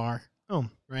Twix bar. Oh,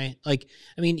 right. Like,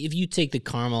 I mean, if you take the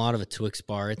caramel out of a Twix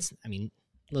bar, it's. I mean,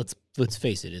 let's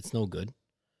face it, it's no good.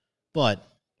 But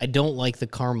I don't like the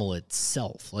caramel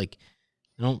itself. Like,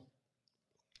 I don't.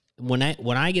 When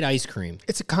I get ice cream,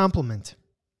 it's a compliment.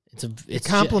 It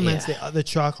complements the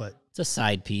chocolate. It's a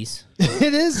side piece.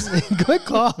 It is. Good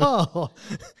call.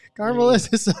 Caramel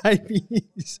is a side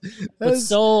piece. But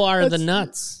so are the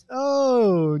nuts.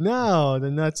 Oh, no.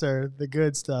 The nuts are the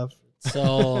good stuff.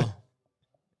 So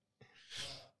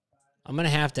I'm going to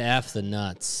have to F the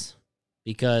nuts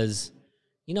because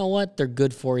you know what? They're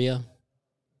good for you.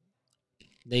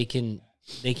 They can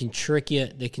trick you.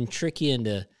 They can trick you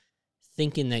into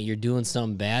thinking that you're doing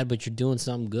something bad, but you're doing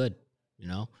something good. You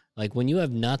know, like when you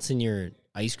have nuts in your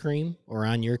ice cream or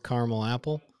on your caramel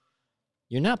apple,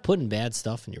 you're not putting bad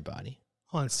stuff in your body.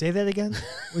 Hold on, say that again.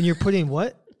 When you're putting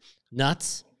what?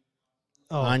 Nuts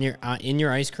on your in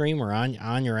your ice cream or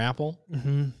on your apple.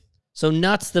 Mm-hmm. So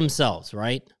nuts themselves,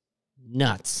 right?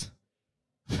 Nuts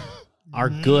are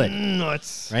good.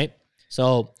 Nuts, right?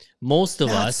 So most of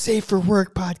Not us safe for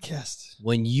work podcast.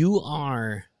 When you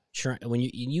are when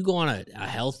you go on a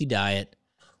healthy diet,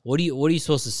 what are you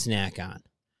supposed to snack on?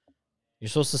 You're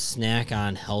supposed to snack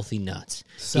on healthy nuts.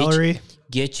 Celery.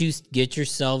 Get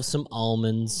yourself some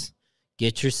almonds.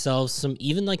 Get yourself some,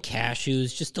 even like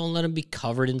cashews. Just don't let them be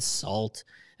covered in salt.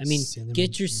 I mean,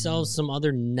 get yourself some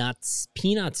other nuts.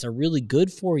 Peanuts are really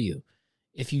good for you.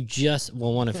 If you just,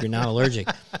 well, if you're not allergic.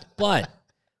 But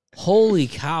holy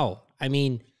cow. I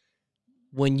mean,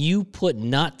 when you put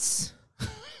nuts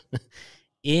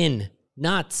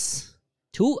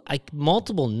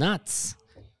multiple nuts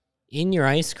in your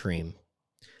ice cream,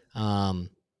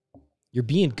 you're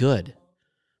being good,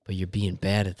 but you're being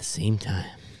bad at the same time.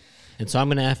 And so I'm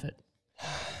going to F it.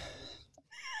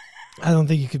 I don't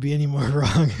think you could be any more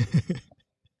wrong.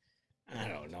 I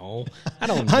don't know.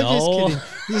 I'm just kidding.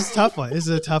 This is a tough one. This is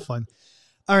a tough one.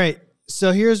 All right.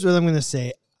 So here's what I'm going to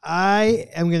say. I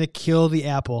am going to kill the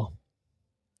apple.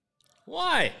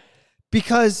 Why?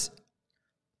 Because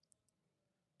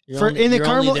within a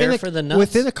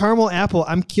caramel apple,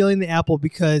 I'm killing the apple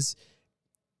because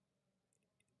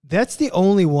that's the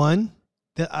only one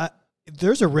that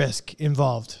there's a risk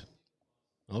involved.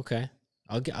 Okay.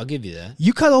 I'll give you that.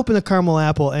 You cut open a caramel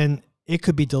apple and it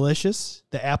could be delicious,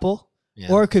 the apple,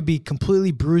 or it could be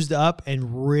completely bruised up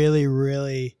and really,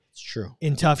 really it's true.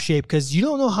 In tough shape because you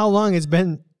don't know how long it's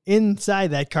been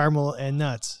inside that caramel and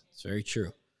nuts. It's very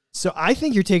true. So I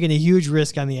think you're taking a huge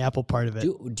risk on the apple part of it.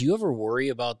 Do you ever worry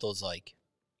about those like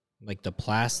the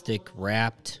plastic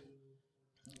wrapped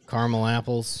caramel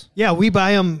apples? Yeah, we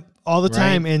buy them all the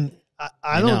time, and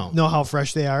I don't know how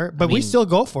fresh they are, but we still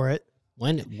go for it.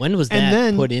 When was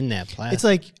that put in that plastic? It's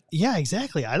like, yeah,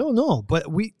 exactly. I don't know, but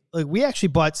we actually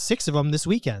bought 6 of them this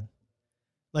weekend,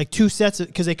 like 2 sets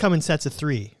because they come in sets of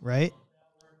 3, right?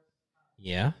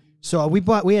 Yeah. So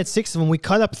we had 6 of them. We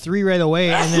cut up 3 right away,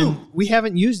 and then we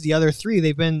haven't used the other 3.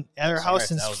 They've been at our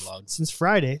house since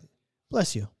Friday.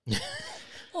 Bless you.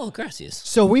 Oh, gracias.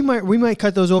 So we might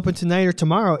cut those open tonight or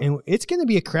tomorrow, and it's going to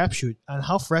be a crapshoot on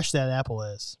how fresh that apple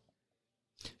is.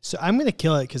 So I'm going to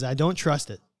kill it because I don't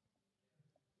trust it.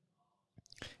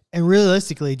 And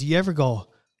realistically, do you ever go,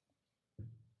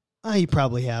 you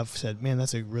probably have said, man,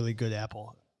 that's a really good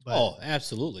apple. But,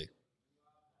 absolutely.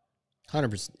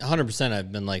 100%.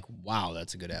 I've been like, wow,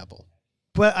 that's a good apple.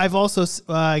 But I've also,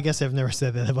 I guess I've never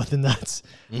said that about the nuts.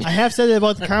 I have said it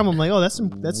about the caramel. I'm like, that's some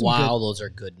good. Those are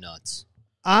good nuts.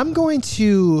 I'm going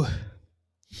to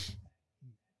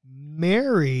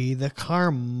marry the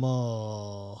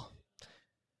caramel.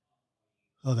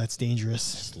 Oh, that's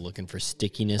dangerous. Just looking for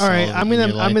stickiness. All right, I'm gonna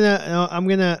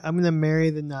marry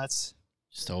the nuts.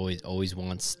 Just always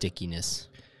want stickiness.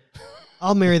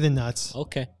 I'll marry the nuts.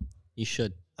 Okay, you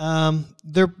should.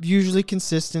 They're usually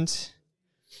consistent.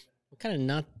 What kind of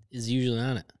nut is usually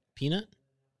on it? Peanut?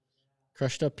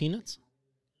 Crushed up peanuts?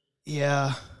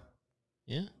 Yeah.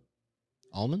 Yeah.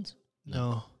 Almonds?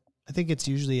 No. I think it's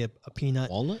usually a peanut.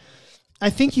 Walnut?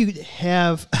 I think you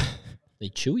have. They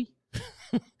chewy?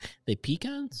 They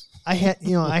pecans? I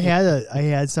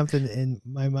had something in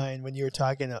my mind when you were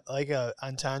talking like a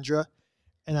entendre,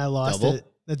 and I lost it.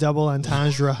 The double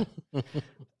entendre.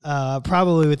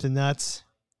 Probably with the nuts.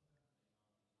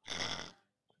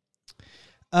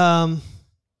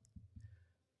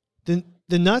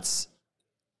 The nuts,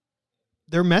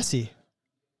 they're messy.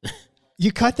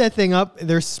 You cut that thing up,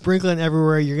 they're sprinkling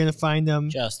everywhere. You're gonna find them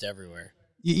Just everywhere.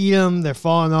 You eat them, they're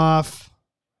falling off.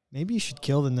 Maybe you should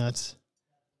kill the nuts.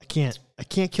 I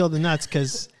can't kill the nuts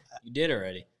because You did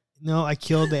already. no, I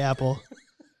killed the apple.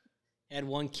 Had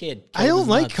one kid. I don't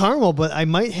like caramel, but I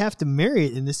might have to marry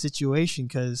it in this situation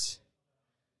because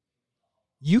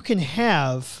you can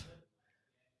have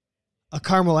a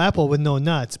caramel apple with no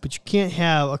nuts, but you can't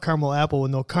have a caramel apple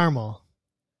with no caramel.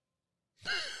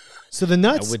 So the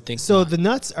nuts, I would think so not. the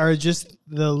nuts are just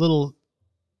the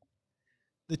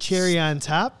cherry on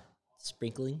top.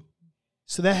 Sprinkling.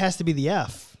 So that has to be the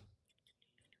F.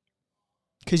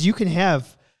 Because you can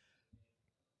have.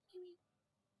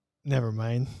 Never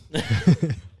mind.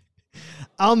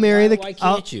 I'll marry Why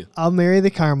can't you? I'll marry the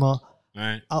caramel. All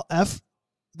right. I'll F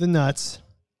the nuts.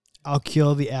 I'll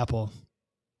kill the apple.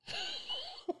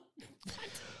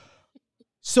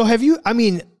 So have you, I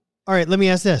mean, all right, let me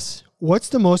ask this. What's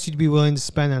the most you'd be willing to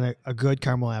spend on a good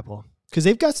caramel apple? Because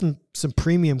they've got some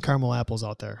premium caramel apples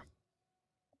out there.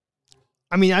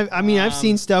 I've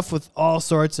seen stuff with all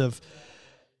sorts of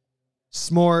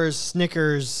s'mores,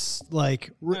 Snickers,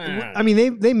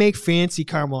 they make fancy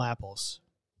caramel apples.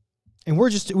 And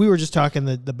we were just talking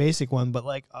the basic one, but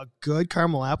like a good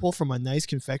caramel apple from a nice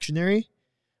confectionery,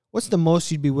 what's the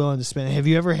most you'd be willing to spend? Have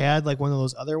you ever had like one of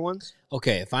those other ones?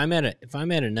 Okay, if I'm at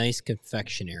a nice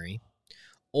confectionery,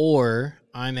 or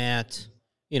I'm at,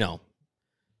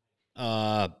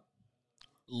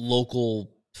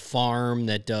 local farm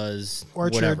that does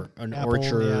whatever, an apple,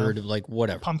 orchard, like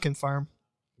whatever, pumpkin farm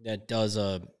that does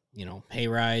hay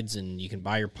rides, and you can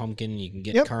buy your pumpkin, you can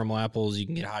get Yep. caramel apples, you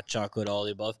can get hot chocolate, all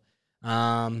the above.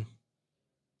 I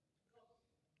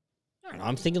don't know,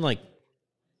 I'm thinking like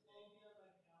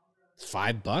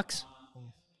 $5.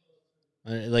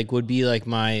 Would be like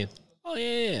my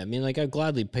I mean, like, I'd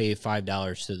gladly pay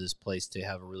 $5 to this place to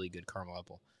have a really good caramel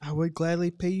apple. I would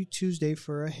gladly pay you Tuesday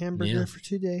for a hamburger for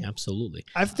today. Absolutely.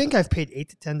 I think I've paid $8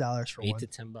 to $10 for one. $8 to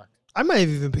 $10. I might have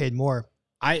even paid more.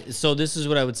 So this is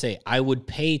what I would say. I would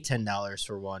pay $10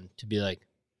 for one to be like,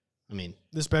 I mean,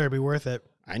 This better be worth it.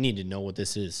 I need to know what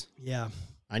this is. Yeah.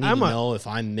 I need to know if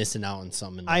I'm missing out on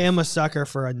something. I am a sucker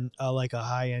for a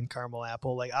high-end caramel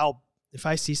apple. Like if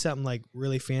I see something like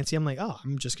really fancy, I'm like, oh,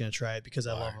 I'm just gonna try it because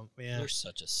I love them. Yeah, You're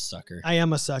such a sucker. I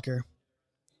am a sucker.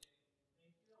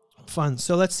 Fun.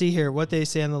 So let's see here what they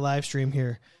say on the live stream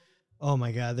here. Oh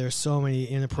my God, there's so many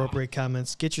inappropriate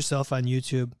comments. Get yourself on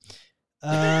YouTube.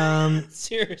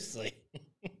 Seriously.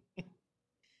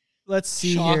 Let's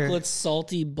see Chocolate here.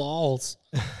 salty balls.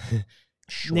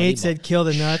 Nate said, "Kill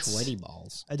the nuts." Sweaty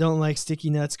balls. I don't like sticky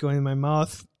nuts going in my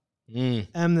mouth.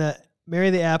 Mm.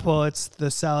 Marry the apple. It's the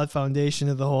solid foundation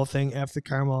of the whole thing. F the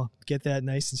caramel. Get that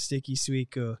nice and sticky sweet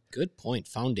goo. Good point.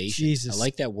 Foundation. Jesus. I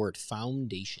like that word.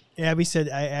 Foundation. Abby said,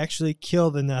 I actually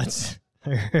kill the nuts.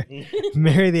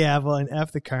 Marry the apple and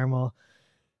F the caramel.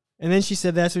 And then she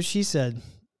said, that's what she said.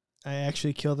 I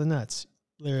actually kill the nuts.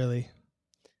 Literally.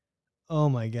 Oh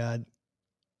my God.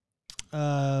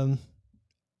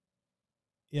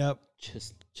 Yep.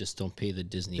 Just don't pay the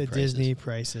Disney The prices. Disney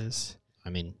prices. I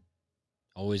mean,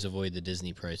 always avoid the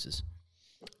Disney prices.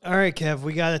 All right, Kev,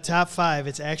 we got a top 5.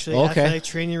 It's actually Okay. athletic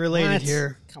training related What?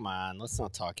 here. Come on, let's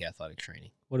not talk athletic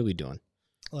training. What are we doing?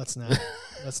 Let's not.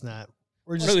 Let's not.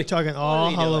 We're What just are we- talking what are all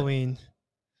we doing? Halloween.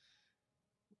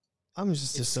 I'm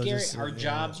just It's so scary. just Our yeah.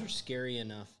 jobs are scary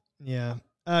enough. Yeah.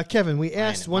 Kevin, we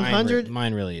asked Mine 100.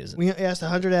 Mine really isn't. We asked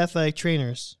 100 athletic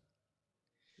trainers.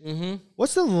 Mm-hmm.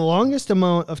 What's the longest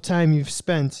amount of time you've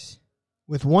spent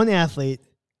with one athlete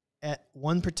at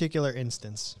one particular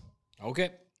instance? Okay.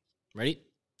 Ready?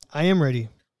 I am ready.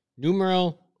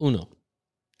 Numero uno.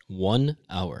 1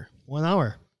 hour. 1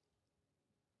 hour.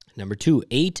 Number 2,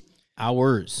 8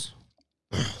 hours.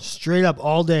 Straight up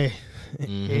all day.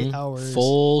 Mhm. 8 hours.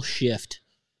 Full shift.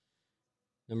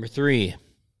 Number 3,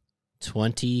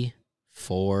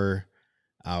 24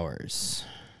 hours.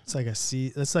 It's like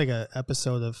that's like a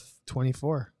episode of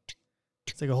 24.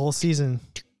 It's like a whole season.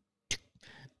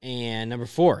 And number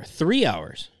 4, 3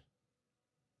 hours.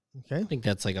 Okay. I think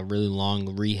that's like a really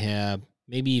long rehab.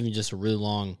 Maybe even just a really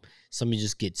long, somebody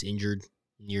just gets injured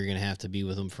and you're going to have to be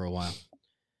with them for a while.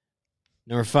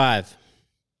 Number 5,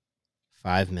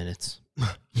 5 minutes.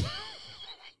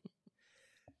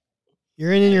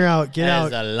 You're in and you're out. Get That out.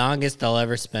 is the longest I'll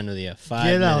ever spend with you. 5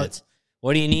 Get out. minutes.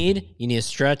 What do you need? You need a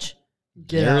stretch.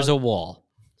 Get There's out. a wall.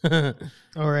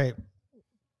 All right.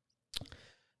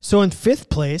 So in 5th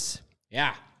place.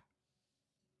 Yeah.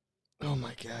 Oh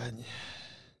my God.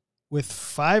 with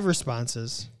 5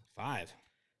 responses. 5.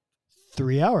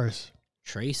 3 hours.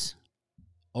 Trace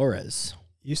Orez.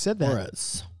 You said that.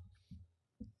 Orez.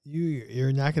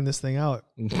 You're knocking this thing out.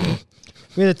 We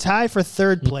had a tie for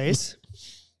third place.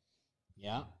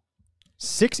 Yeah.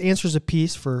 6 answers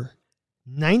apiece for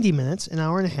 90 minutes, an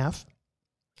hour and a half.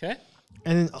 Okay.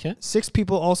 And then 6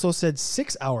 people also said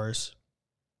 6 hours.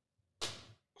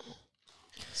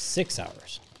 6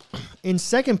 hours. In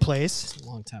second place. That's a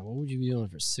long time. What would you be doing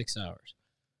for 6 hours?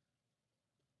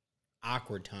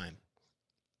 Awkward time.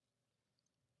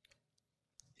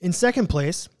 In second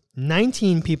place,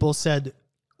 19 people said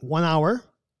 1 hour.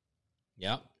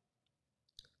 Yep.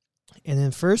 And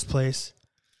in first place,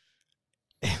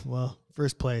 well,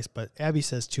 first place, but Abby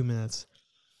says 2 minutes.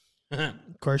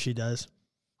 Of course she does.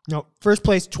 No, first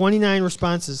place, 29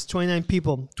 responses, 29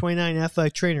 people, 29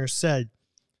 athletic trainers said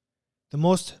the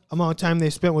most amount of time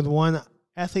they spent with one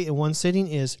athlete in one sitting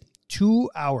is 2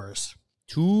 hours.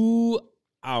 2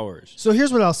 hours. So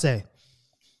here's what I'll say.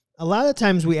 A lot of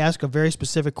times we ask a very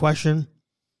specific question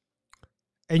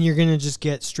and you're going to just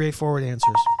get straightforward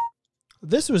answers.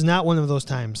 This was not one of those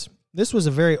times. This was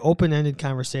a very open-ended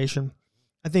conversation.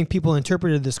 I think people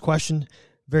interpreted this question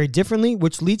very differently,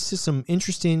 which leads to some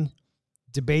interesting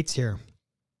debates here.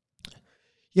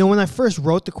 You know, when I first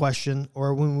wrote the question,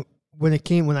 or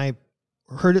when I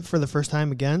heard it for the first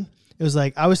time again, it was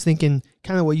like I was thinking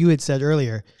kind of what you had said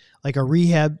earlier, like a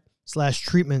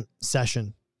rehab/treatment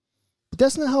session. But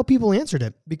that's not how people answered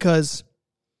it, because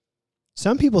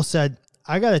some people said,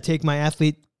 I got to take my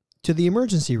athlete to the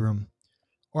emergency room,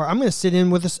 or I'm going to sit in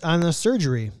with us on a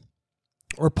surgery,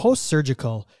 or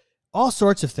post-surgical, all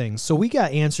sorts of things. So we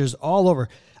got answers all over.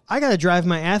 I got to drive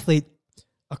my athlete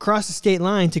across the state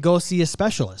line to go see a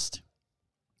specialist.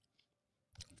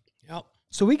 Yep.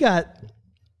 So we got,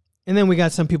 and then we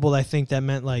got some people that think that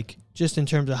meant like, just in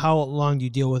terms of how long do you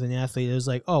deal with an athlete, it was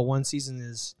like, oh, one season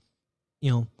is,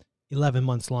 11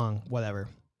 months long, whatever.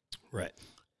 Right.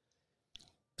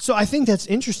 So I think that's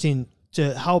interesting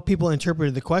to how people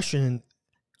interpreted the question and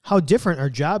how different our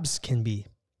jobs can be.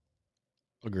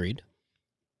 Agreed.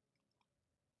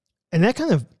 And that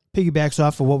kind of piggybacks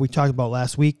off of what we talked about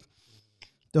last week,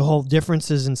 the whole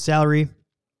differences in salary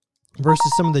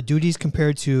versus some of the duties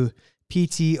compared to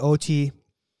PT, OT,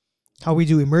 how we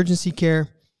do emergency care.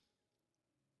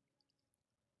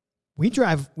 We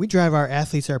drive our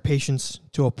athletes, our patients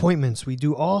to appointments. We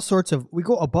do all sorts of, we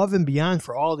go above and beyond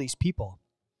for all these people.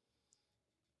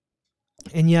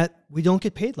 And yet we don't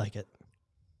get paid like it.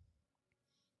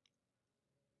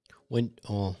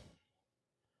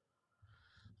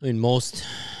 Most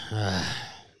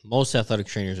athletic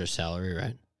trainers are salary,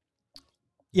 right?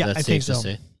 Yeah, That's I think safe so.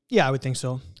 to say. Yeah, I would think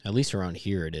so. At least around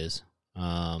here it is.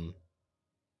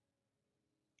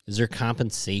 Is there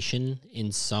compensation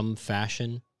in some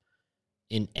fashion?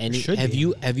 In any,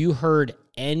 have you heard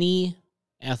any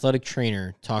athletic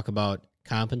trainer talk about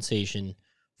compensation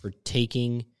for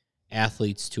taking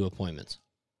athletes to appointments?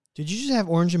 Did you just have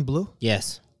orange and blue?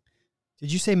 Yes.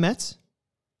 Did you say Mets?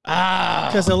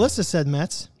 Because Alyssa said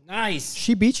Mets. Nice.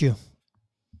 She beat you.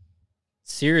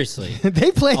 Seriously.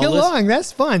 They play along.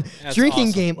 That's fun. That's Drinking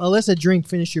awesome. game. Alyssa, drink.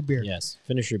 Finish your beer. Yes.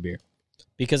 Finish your beer.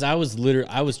 Because I was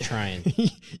trying.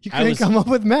 You couldn't come up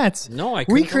with Mets. No, I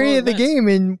couldn't. We created the come up with Mets. game,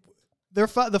 and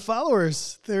the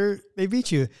followers, they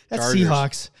beat you. That's Chargers.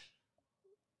 Seahawks.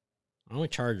 Only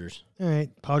Chargers. All right,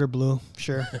 powder blue.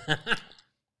 Sure.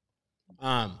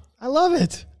 I I love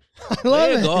it. I love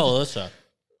way it. to go, Alyssa.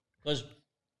 Because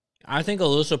I think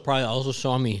Alyssa probably also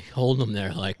saw me hold them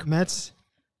there. Like, Mets,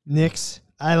 Knicks,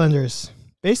 Islanders.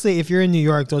 Basically, if you're in New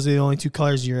York, those are the only two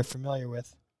colors you're familiar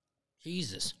with.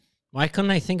 Jesus. Why couldn't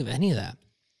I think of any of that?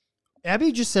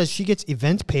 Abby just says she gets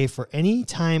event pay for any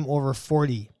time over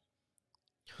 40.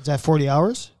 Is that 40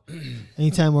 hours?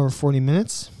 Anytime over 40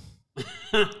 minutes?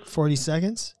 40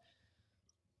 seconds?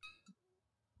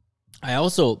 I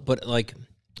also, but like,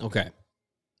 okay.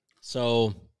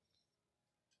 So,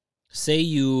 say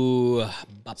you.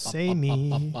 Say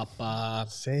me.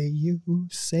 Say you,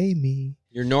 say me.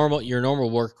 Your normal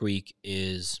work week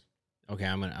is, okay,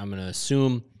 I'm gonna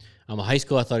assume I'm a high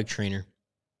school athletic trainer.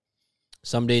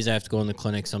 Some days I have to go in the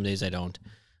clinic, some days I don't.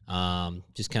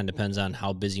 Just kind of depends on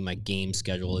how busy my game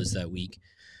schedule is that week.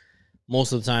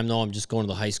 Most of the time, though, I'm just going to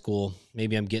the high school.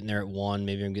 Maybe I'm getting there at 1,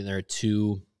 maybe I'm getting there at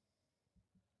 2,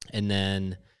 and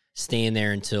then staying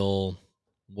there until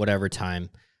whatever time.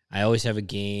 I always have a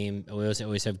game. I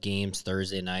always have games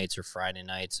Thursday nights or Friday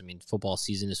nights. I mean, football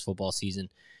season is football season.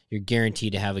 You're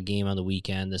guaranteed to have a game on the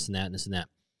weekend, this and that and this and that.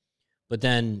 But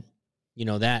then,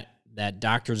 that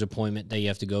doctor's appointment that you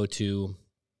have to go to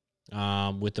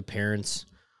with the parents,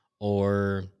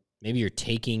 or maybe you're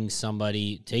taking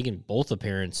both the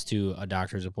parents to a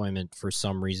doctor's appointment for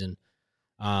some reason.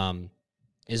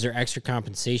 Is there extra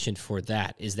compensation for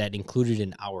that? Is that included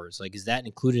in hours? Like, is that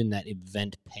included in that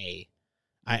event pay?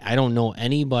 I don't know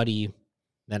anybody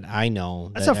that I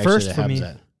know That's that a first for has me.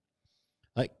 that.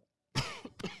 Like,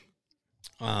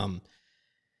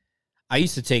 I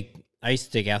used to take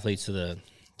athletes to the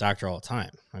doctor all the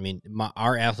time. I mean,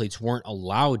 our athletes weren't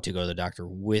allowed to go to the doctor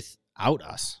without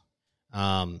us.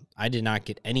 I did not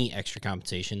get any extra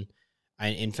compensation.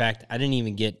 In fact, I didn't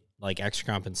even get like extra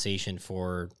compensation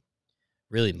for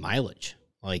really mileage.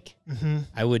 Like,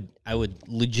 I would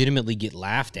legitimately get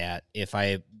laughed at if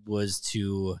I was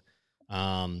to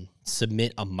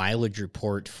submit a mileage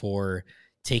report for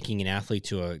taking an athlete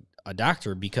to a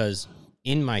doctor, because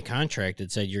in my contract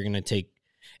it said you're going to take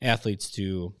athletes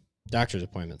to doctor's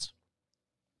appointments.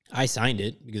 I signed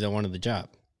it because I wanted the job,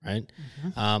 right?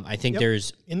 I think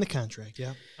there's in the contract.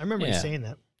 Yeah, I remember you saying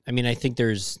that. I mean, I think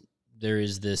there is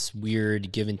this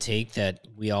weird give and take that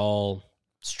we all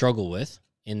struggle with.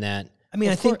 In that, I mean,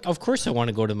 of course, I want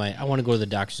to go to the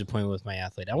doctor's appointment with my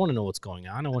athlete. I want to know what's going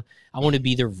on. I want to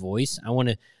be their voice. I want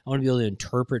to be able to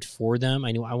interpret for them.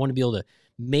 I want to be able to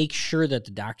make sure that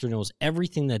the doctor knows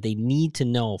everything that they need to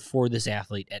know for this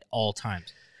athlete at all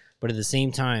times. But at the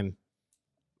same time,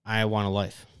 I want a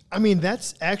life. I mean,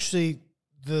 that's actually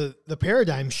the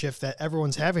paradigm shift that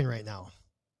everyone's having right now.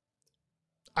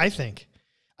 I think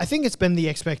it's been the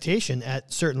expectation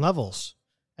at certain levels,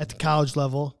 at the college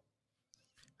level,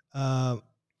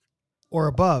 or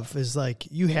above, is like,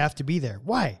 you have to be there.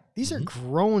 Why? These are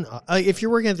grown. If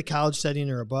you're working at the college setting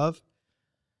or above,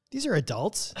 these are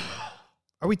adults.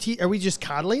 Are we just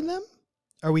coddling them?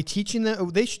 Are we teaching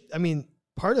them? I mean,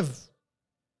 part of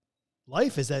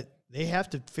life is that they have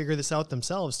to figure this out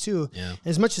themselves too. Yeah.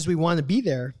 As much as we want to be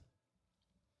there.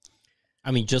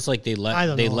 I mean, just like they left. I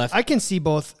don't know. I can see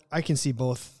both.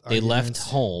 They left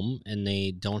home and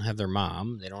they don't have their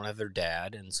mom. They don't have their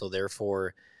dad, and so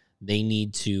therefore, they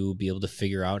need to be able to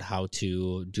figure out how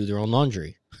to do their own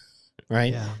laundry,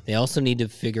 right? Yeah. They also need to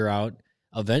figure out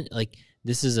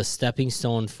this is a stepping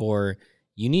stone for,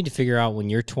 you need to figure out when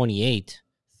you're 28,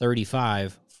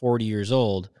 35, 40 years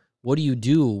old, what do you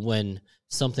do when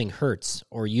something hurts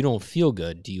or you don't feel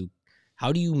good?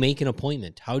 How do you make an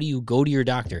appointment? How do you go to your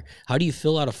doctor? How do you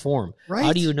fill out a form? Right.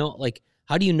 How do you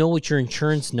know what your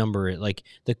insurance number is, like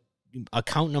the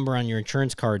account number on your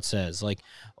insurance card says? Like,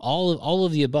 all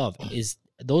of the above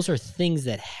those are things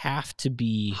that have to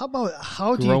be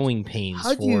growing pains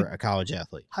for a college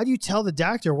athlete. How do you tell the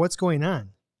doctor what's going on?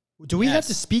 Do we have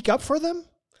to speak up for them?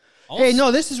 Also, hey,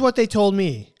 no, this is what they told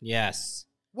me. Yes.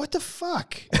 What the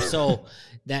fuck? So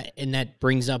that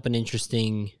brings up an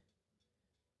interesting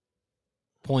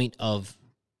point of,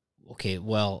 okay,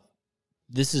 well,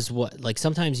 this is what, like,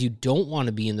 sometimes you don't want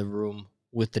to be in the room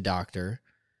with the doctor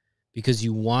because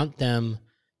you want them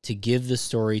to give the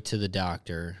story to the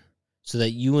doctor so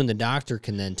that you and the doctor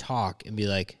can then talk and be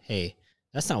like, hey,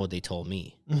 that's not what they told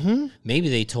me. Mm-hmm. Maybe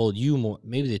they told you more.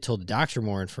 Maybe they told the doctor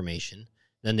more information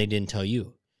than they didn't tell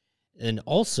you. And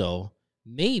also,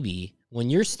 maybe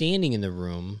when you're standing in the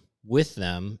room with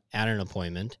them at an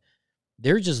appointment,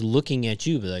 they're just looking at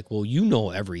you, be like, well, you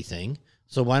know everything,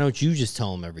 so why don't you just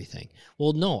tell them everything?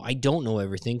 Well, no, I don't know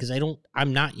everything because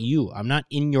I'm not you. I'm not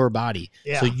in your body.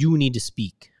 Yeah. So you need to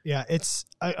speak. Yeah,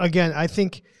 I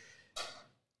think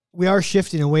we are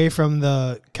shifting away from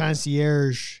the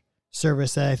concierge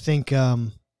service that I think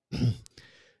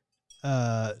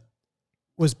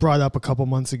was brought up a couple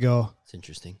months ago. It's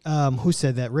interesting. Who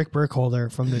said that? Rick Burkholder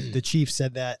from the Chiefs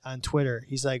said that on Twitter.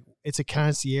 He's like, it's a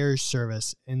concierge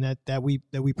service, and that we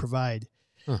provide.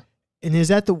 Huh. And is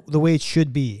that the way it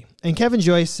should be? And Kevin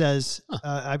Joyce says,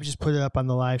 I just put it up on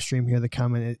the live stream here, the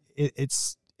comment.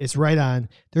 It's right on.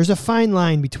 There's a fine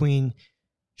line between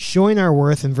showing our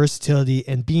worth and versatility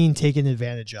and being taken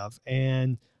advantage of.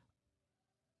 And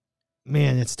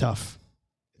man, it's tough.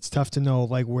 It's tough to know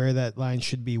like where that line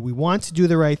should be. We want to do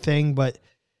the right thing, but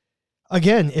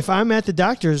again, if I'm at the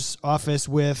doctor's office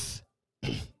with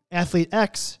athlete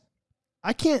X,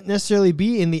 I can't necessarily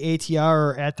be in the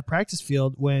ATR or at the practice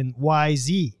field when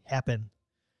YZ happen.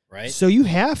 Right. So you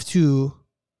have to.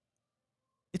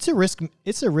 It's a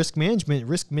risk management,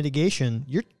 risk mitigation.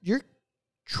 You're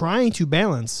trying to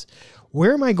balance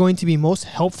where am I going to be most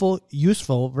helpful,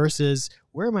 useful versus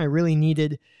where am I really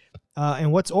needed,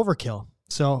 and what's overkill.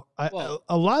 So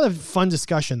a lot of fun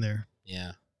discussion there.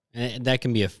 Yeah, and that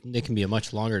can be a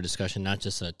much longer discussion, not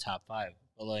just a top five.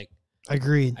 But like,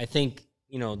 agreed. I think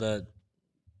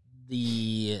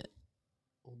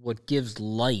what gives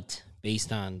light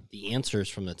based on the answers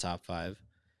from the top five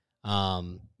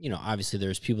Obviously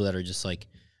there's people that are just like,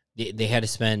 they had to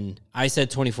spend, I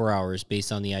said 24 hours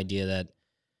based on the idea that,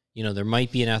 there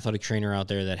might be an athletic trainer out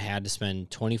there that had to spend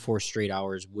 24 straight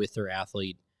hours with their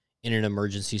athlete in an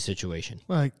emergency situation.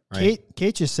 Well, right?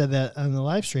 Kate just said that on the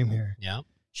live stream here. Yeah.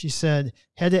 She said,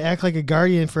 had to act like a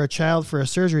guardian for a child for a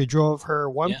surgery, drove her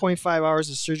 1.5 hours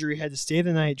of surgery, had to stay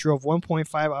the night, drove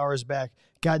 1.5 hours back,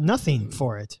 got nothing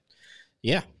for it.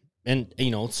 Yeah. And,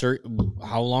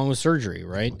 how long was surgery,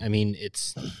 right? I mean,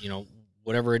 it's,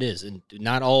 whatever it is. And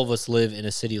not all of us live in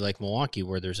a city like Milwaukee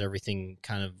where there's everything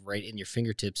kind of right in your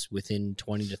fingertips within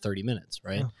 20 to 30 minutes,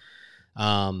 right?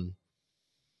 Yeah.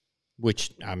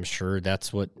 Which I'm sure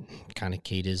that's what kind of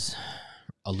Kate is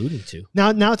alluding to.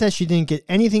 Now that she didn't get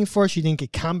anything for it, she didn't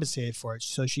get compensated for it.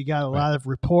 So she got a lot of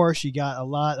rapport. She got a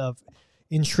lot of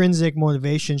intrinsic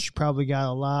motivation. She probably got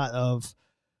a lot of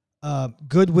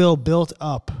goodwill built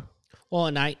up.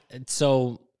 Well,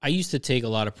 so I used to take a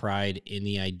lot of pride in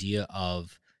the idea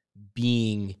of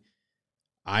being,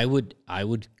 I would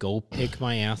go pick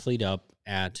my athlete up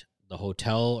at the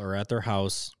hotel or at their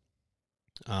house,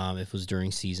 if it was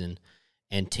during season,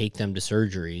 and take them to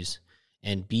surgeries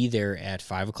and be there at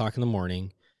 5 o'clock in the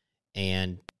morning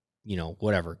and,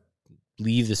 whatever,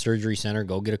 leave the surgery center,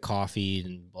 go get a coffee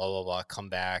and blah, blah, blah, come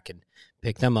back and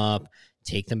pick them up,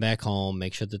 take them back home,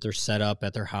 make sure that they're set up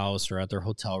at their house or at their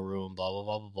hotel room, blah, blah,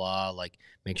 blah, blah, blah, like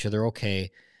make sure they're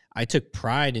okay. I took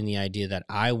pride in the idea that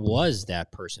I was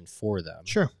that person for them.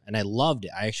 Sure. And I loved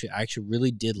it. I actually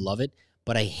really did love it,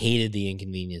 but I hated the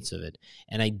inconvenience of it.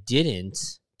 And I didn't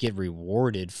get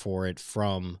rewarded for it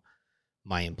from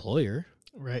my employer.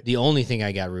 Right. The only thing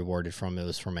I got rewarded from it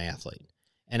was from my athlete.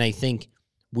 And I think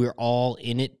we're all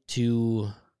in it to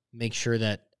make sure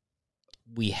that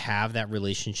we have that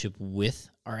relationship with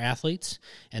our athletes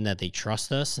and that they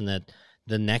trust us and that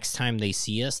the next time they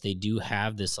see us, they do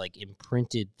have this like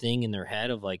imprinted thing in their head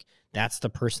of like, that's the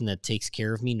person that takes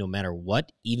care of me no matter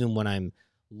what, even when I'm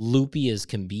loopy as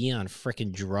can be on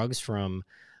freaking drugs from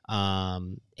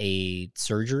a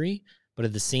surgery. But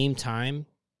at the same time,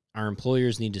 our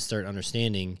employers need to start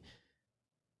understanding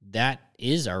that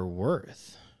is our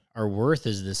worth. Our worth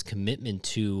is this commitment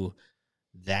to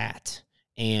that.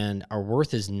 And our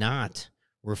worth is not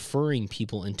referring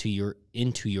people into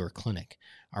your clinic.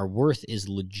 Our worth is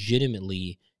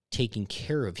legitimately taking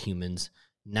care of humans,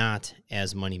 not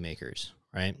as moneymakers,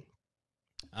 right?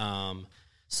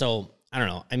 So I don't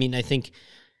know. I mean, I think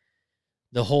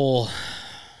the whole,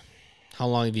 how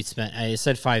long have you spent? I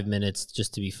said 5 minutes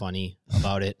just to be funny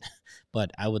about it,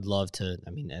 but I would love to.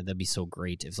 I mean, that'd be so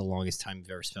great if the longest time you've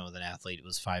ever spent with an athlete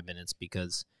was 5 minutes,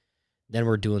 because then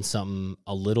we're doing something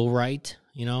a little right.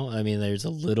 I mean, there's a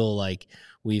little like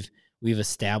we've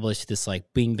established this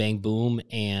like bing bang boom,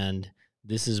 and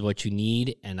this is what you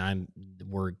need, and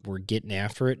we're getting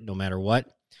after it no matter what.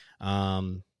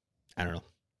 I don't know.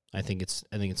 I think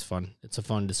it's fun. It's a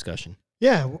fun discussion.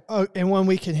 Yeah, and one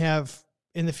we can have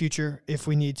in the future if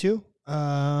we need to.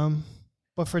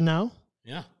 But for now,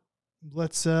 yeah,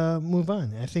 let's move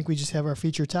on. I think we just have our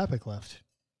feature topic left.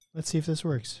 Let's see if this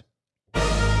works.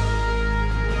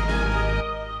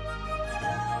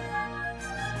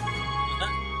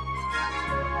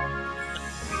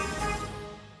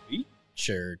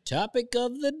 Feature topic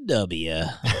of the W.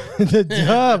 The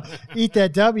dub. Eat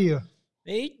that W.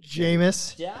 Hey,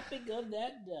 Jameis. Topic of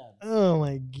that dub. Oh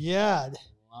my God.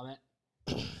 Love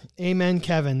it. Amen,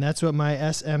 Kevin. That's what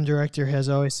my SM director has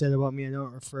always said about me. I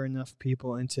don't refer enough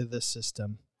people into this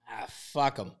system.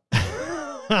 Fuck them.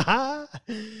 All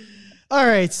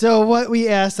right. So what we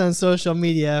asked on social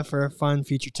media for a fun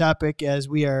feature topic, as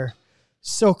we are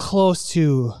so close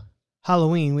to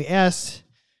Halloween, we asked,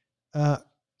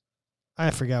 I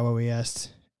forgot what we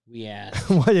asked. We asked.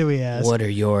 What did we ask? What are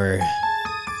your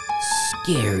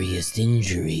scariest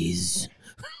injuries?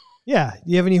 Yeah.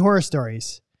 Do you have any horror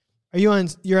stories? You're on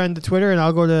the Twitter and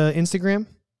I'll go to Instagram?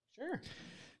 Sure.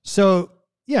 So,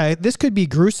 yeah, this could be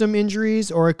gruesome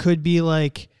injuries, or it could be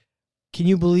like, can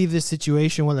you believe this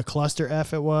situation, what a cluster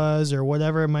F it was, or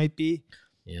whatever it might be?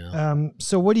 Yeah.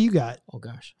 So what do you got? Oh,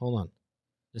 gosh. Hold on.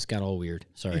 This got all weird.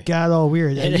 Sorry. It got all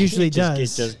weird. It usually does.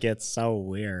 It just gets so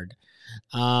weird.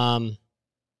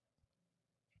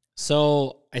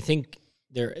 So I think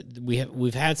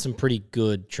we've had some pretty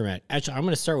good traumatic. Actually, I'm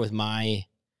going to start with my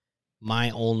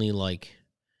only like.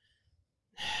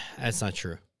 That's not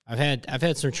true. I've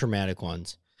had some traumatic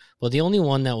ones, but the only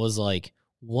one that was like,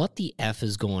 what the F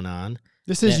is going on?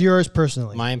 This is yours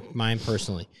personally. Mine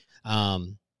personally.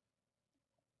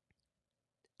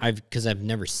 Because I've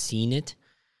never seen it.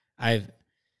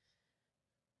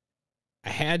 I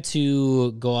had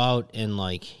to go out and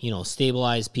like, you know,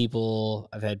 stabilize people.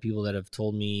 I've had people that have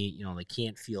told me, you know, they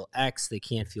can't feel X, they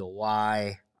can't feel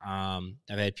Y. I've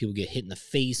had people get hit in the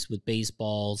face with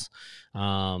baseballs.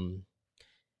 And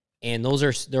those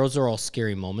are all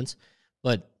scary moments.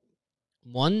 But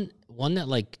one that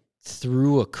like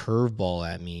threw a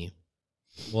curveball at me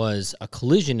was a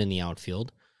collision in the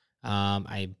outfield.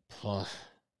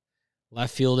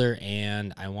 Left fielder,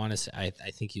 and I want to say I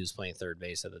think he was playing third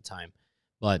base at the time,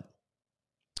 but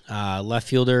left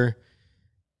fielder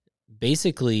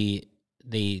basically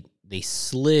they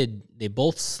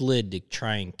both slid to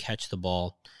try and catch the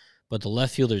ball, but the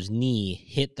left fielder's knee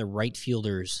hit the right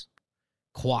fielder's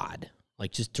quad,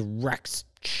 like just direct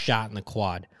shot in the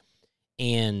quad,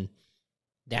 and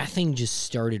that thing just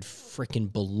started freaking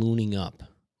ballooning up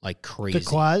like crazy. The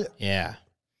quad? Yeah.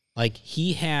 Like,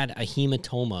 he had a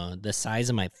hematoma the size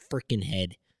of my freaking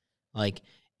head. Like,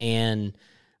 and,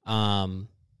 I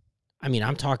mean,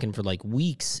 I'm talking for like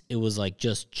weeks. It was like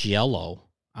just jello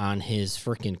on his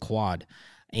freaking quad.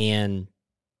 And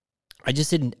I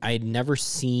had never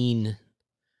seen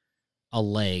a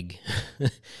leg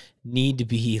need to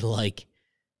be like,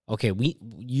 okay,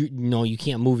 you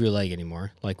can't move your leg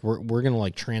anymore. Like, we're going to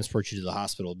like transport you to the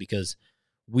hospital because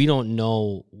we don't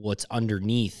know what's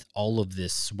underneath all of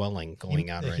this swelling going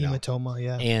on right now. Hematoma,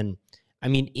 yeah. And I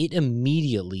mean, it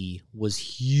immediately was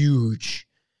huge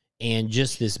and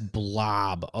just this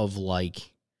blob of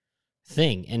like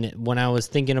thing. And when I was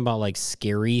thinking about like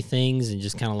scary things and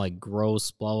just kind of like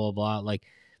gross, blah, blah, blah, like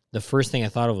the first thing I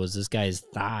thought of was this guy's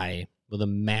thigh with a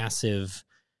massive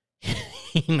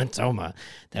hematoma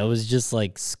that was just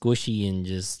like squishy and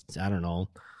just, I don't know.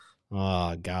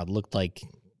 Oh, God, looked like...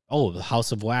 Oh, the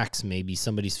House of Wax, maybe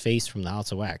somebody's face from the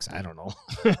House of Wax. I don't know.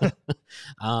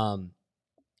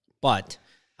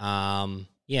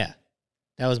 Yeah,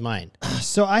 that was mine.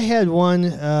 So I had one.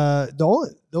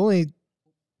 The only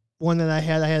one that I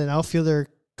had an outfielder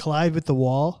collide with the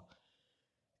wall,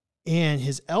 and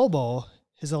his elbow,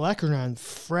 his olecranon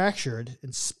fractured,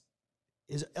 and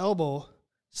his elbow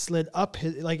slid up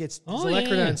his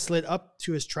olecranon slid up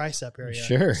to his tricep area.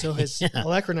 Sure. So his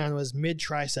olecranon was mid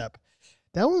tricep.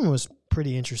 That one was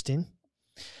pretty interesting.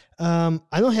 I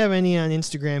don't have any on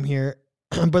Instagram here,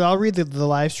 but I'll read the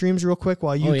live streams real quick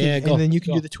while you and then you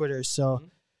can do the Twitters. So,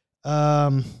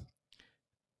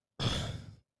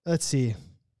 let's see.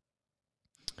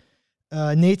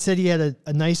 Nate said he had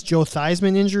a nice Joe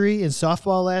Theismann injury in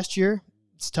softball last year.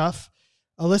 It's tough.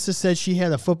 Alyssa said she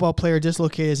had a football player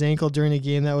dislocate his ankle during a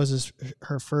game. That was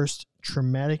her first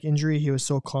traumatic injury. He was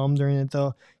so calm during it,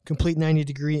 though. Complete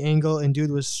 90-degree angle, and dude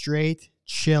was straight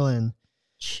chilling.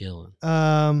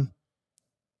 Abby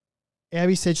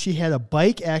said she had a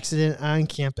bike accident on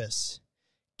campus.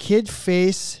 Kid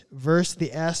face versus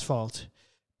the asphalt.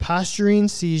 Posturing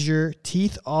seizure,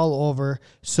 teeth all over,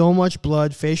 so much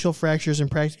blood, facial fractures in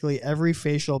practically every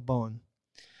facial bone.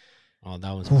 Oh,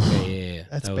 that was yeah.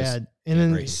 That's bad. And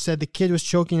then he said the kid was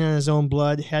choking on his own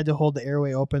blood, had to hold the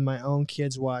airway open. My own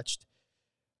kids watched.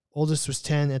 Oldest was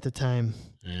 10 at the time.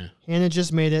 Yeah. Hannah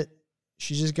just made it.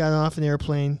 She just got off an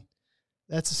airplane.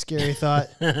 That's a scary thought.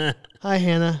 Hi,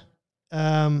 Hannah.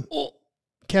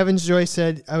 Kevin Joy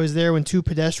said, I was there when 2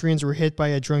 pedestrians were hit by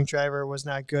a drunk driver. It was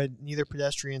not good. Neither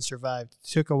pedestrian survived. It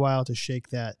took a while to shake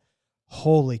that.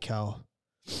 Holy cow.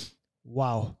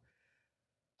 Wow.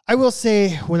 I will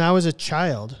say, when I was a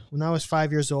child, when I was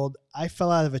 5 years old, I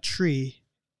fell out of a tree,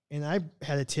 and I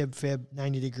had a tib-fib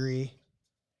 90-degree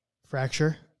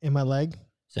fracture in my leg.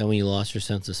 Is that when you lost your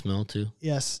sense of smell too?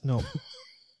 Yes. No.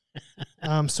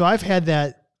 So I've had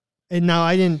that, and now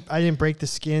I didn't break the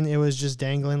skin. It was just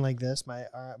dangling like this.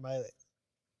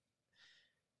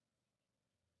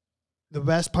 The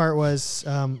best part was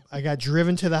I got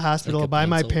driven to the hospital by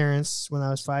my parents when I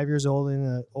was 5 years old in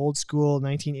an old school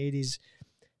 1980s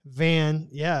van.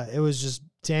 Yeah, it was just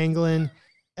dangling.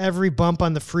 Every bump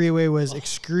on the freeway was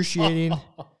excruciating.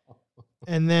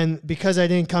 And then because I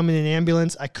didn't come in an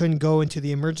ambulance, I couldn't go into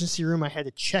the emergency room. I had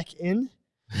to check in.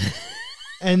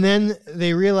 And then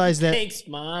they realized that thanks,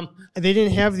 Mom. They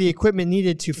didn't have the equipment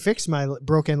needed to fix my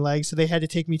broken leg, so they had to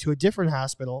take me to a different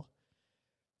hospital.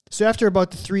 So after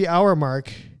about the 3-hour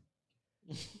mark,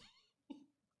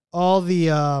 all the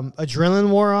adrenaline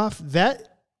wore off.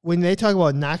 That, when they talk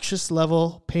about noxious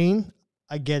level pain,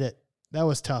 I get it. That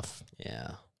was tough.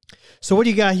 Yeah. So what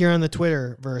do you got here on the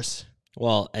Twitter verse?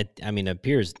 Well, I mean, it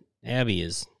appears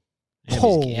Abby's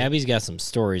got some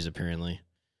stories apparently.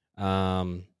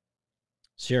 You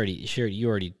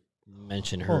already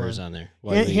mentioned hers on there.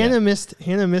 Hannah missed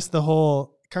the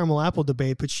whole caramel apple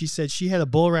debate, but she said she had a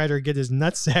bull rider get his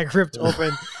nutsack ripped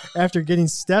open after getting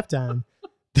stepped on.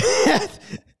 That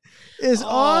is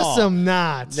awesome.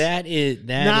 Not that is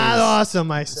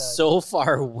awesome. I said so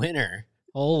far winner.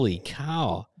 Holy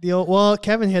cow!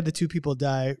 Kevin had the two people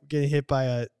die getting hit by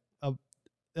a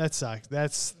that sucks.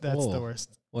 That's the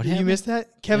worst. What Did happened? you miss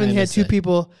that? Kevin had two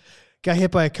people got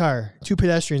hit by a car. Two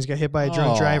pedestrians got hit by a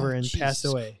drunk driver and passed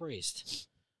away. Christ.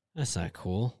 That's not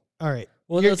cool. All right.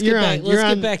 Well, let's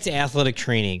get back to athletic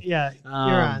training. Yeah, you're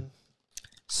on.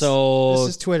 So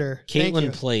this is Twitter.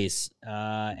 Caitlin Place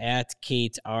at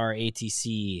Kate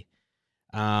RATC.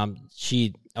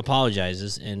 She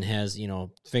apologizes and has,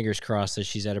 fingers crossed that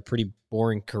she's had a pretty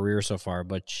boring career so far,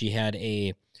 but she had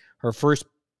her first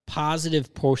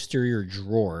positive posterior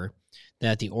drawer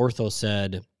that the ortho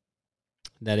said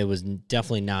that it was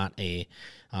definitely not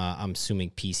I'm assuming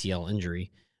PCL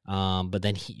injury. But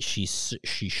then she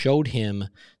showed him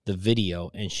the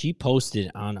video, and she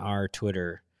posted on our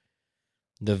Twitter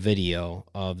the video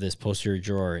of this posterior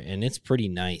drawer, and it's pretty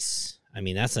nice. I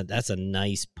mean, that's a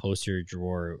nice posterior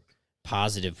drawer,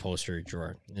 positive posterior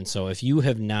drawer. And so if you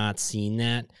have not seen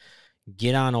that,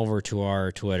 get on over to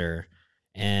our Twitter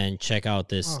and check out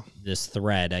this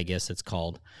thread, I guess it's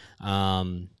called.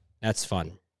 That's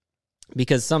fun.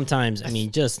 Because sometimes, I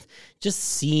mean, just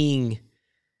seeing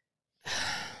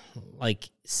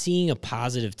a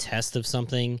positive test of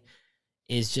something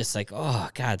is just like, oh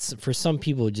God, for some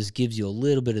people, it just gives you a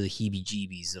little bit of the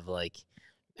heebie-jeebies of like,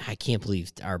 I can't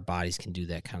believe our bodies can do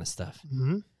that kind of stuff.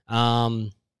 Mm-hmm. A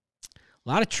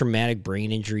lot of traumatic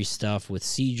brain injury stuff with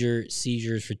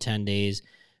seizures for 10 days.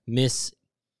 Miss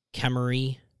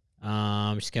Kemery,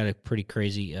 she's got a pretty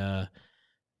crazy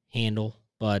handle,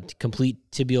 but complete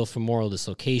tibial femoral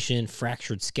dislocation,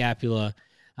 fractured scapula,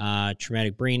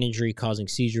 traumatic brain injury causing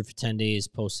seizure for 10 days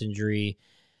post-injury,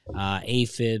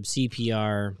 AFib,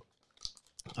 CPR.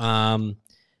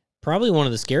 Probably one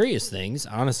of the scariest things,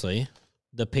 honestly,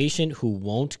 the patient who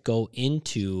won't go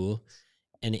into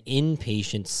an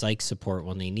inpatient psych support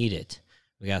when they need it.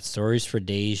 We got stories for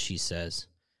days, she says.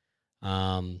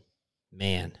 Man,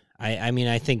 I mean,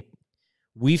 I think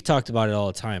we've talked about it all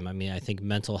the time. I mean, I think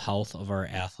mental health of our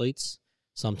athletes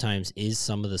sometimes is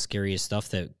some of the scariest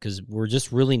stuff because we're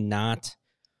just really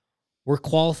we're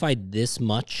qualified this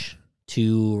much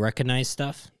to recognize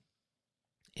stuff.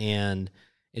 And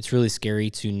it's really scary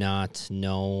to not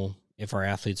know if our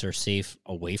athletes are safe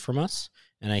away from us.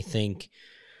 And I think,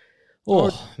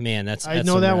 man, that's I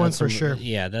know that one for sure.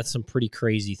 Yeah, that's some pretty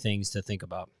crazy things to think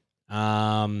about.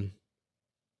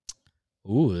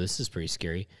 This is pretty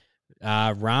scary.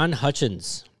 Ron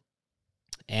Hutchins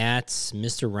at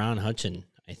Mr. Ron Hutchins.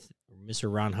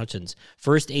 Mr. Ron Hutchins.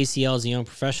 First ACL as a young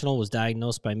professional was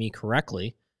diagnosed by me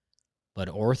correctly, but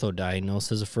ortho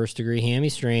diagnosed as a first-degree hammy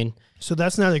strain. So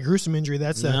that's not a gruesome injury.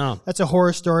 That's a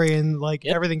horror story, and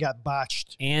everything got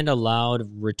botched. And allowed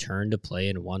return to play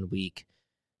in 1 week.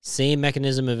 Same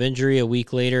mechanism of injury a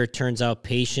week later. Turns out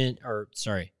parent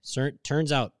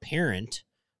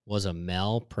was a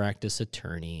malpractice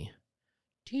attorney.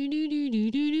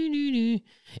 It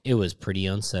was pretty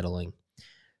unsettling.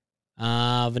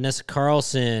 Vanessa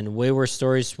Carlson, way worse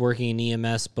stories working in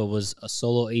EMS, but was a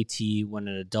solo AT when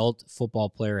an adult football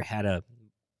player had a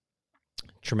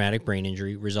traumatic brain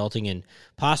injury, resulting in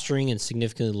posturing and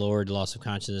significantly lowered loss of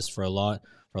consciousness for a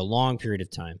long period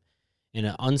of time. In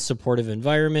an unsupportive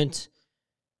environment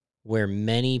where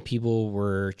many people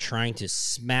were trying to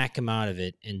smack him out of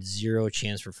it and zero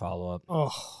chance for follow-up.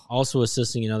 Also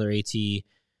assisting another AT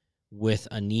with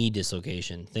a knee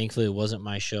dislocation. Thankfully, it wasn't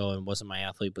my show and wasn't my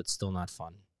athlete, but still not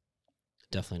fun.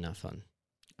 Definitely not fun.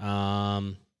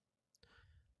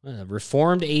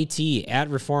 Reformed AT, at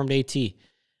Reformed AT.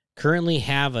 Currently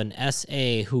have an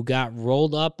SA who got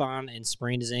rolled up on and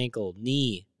sprained his ankle,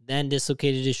 knee, then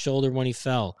dislocated his shoulder when he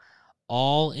fell.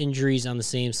 All injuries on the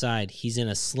same side. He's in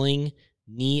a sling,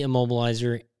 knee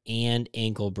immobilizer, and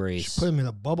ankle brace. Put him in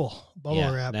a bubble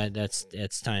wrap.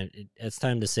 That's time. It's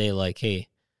time to say, like, hey,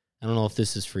 I don't know if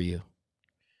this is for you.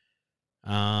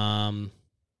 All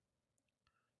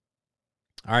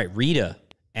right, Rita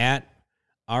at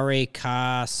RA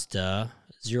Costa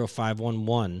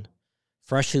 0511,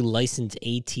 freshly licensed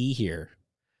AT here.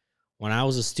 When I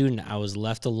was a student, I was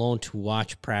left alone to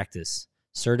watch practice.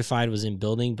 Certified was in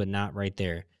building, but not right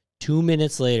there. 2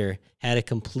 minutes later, had a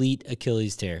complete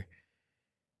Achilles tear.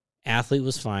 Athlete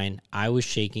was fine. I was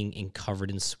shaking and covered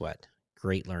in sweat.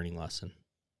 Great learning lesson.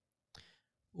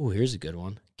 Ooh, here's a good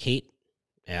one. Kate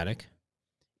Adcock,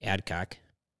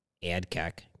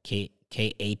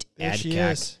 K8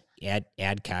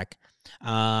 Adcock,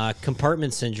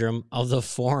 compartment syndrome of the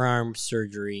forearm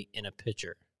surgery in a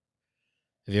pitcher.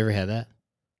 Have you ever had that?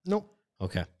 Nope.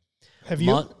 Okay. Have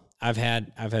you? I've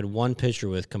had one pitcher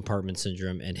with compartment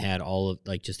syndrome and had all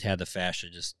of just had the fascia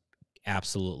just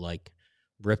absolute like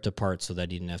ripped apart so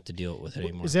that he didn't have to deal with it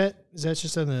anymore. Is that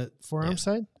just on the forearm Yeah.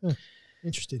 side? Huh.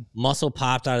 Interesting. Muscle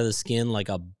popped out of the skin like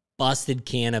a busted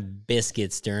can of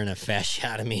biscuits during a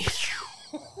fasciotomy.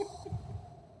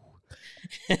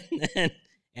 And then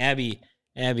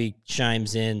Abby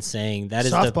chimes in saying that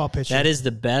is Softball pitcher. That is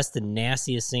the best and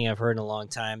nastiest thing I've heard in a long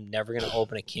time. Never gonna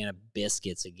open a can of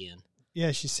biscuits again.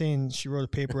 Yeah, she's saying she wrote a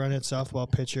paper on it.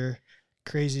 Softball pitcher,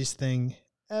 craziest thing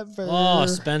ever. Oh,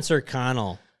 Spencer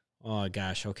Connell. Oh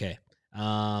gosh. Okay.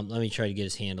 Let me try to get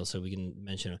his handle so we can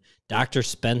mention him. Dr.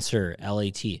 Spencer,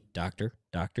 LAT. Doctor.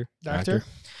 Doctor.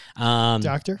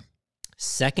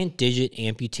 Second digit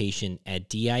amputation at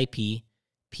DIP,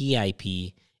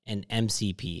 PIP, and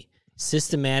MCP.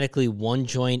 Systematically one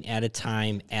joint at a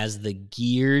time as the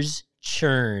gears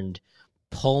churned,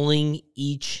 pulling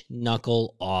each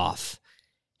knuckle off.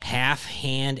 Half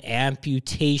hand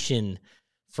amputation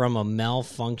from a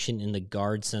malfunction in the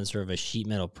guard sensor of a sheet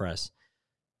metal press.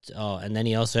 Oh, and then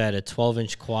he also had a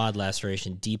 12-inch quad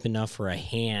laceration deep enough for a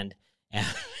hand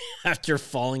after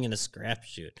falling in a scrap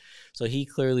chute. So he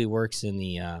clearly works in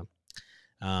the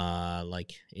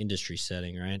like industry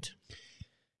setting, right?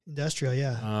 Industrial,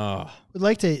 yeah. Oh, I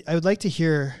would like to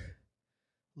hear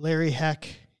Larry Heck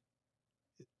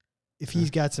if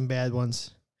he's got some bad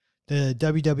ones. The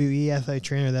WWE athletic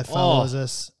trainer that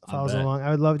follows along.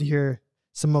 I would love to hear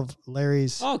some of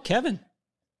Larry's. oh, Kevin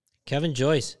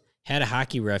Joyce had a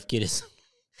hockey ref get his.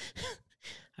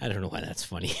 I don't know why that's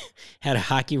funny. Had a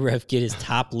hockey ref get his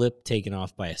top lip taken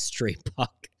off by a stray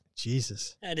puck.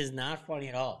 Jesus. That is not funny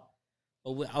at all.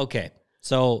 Okay,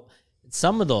 so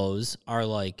some of those are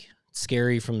like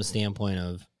scary from the standpoint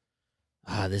of,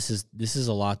 this is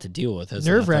a lot to deal with. As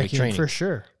Nerve-wracking for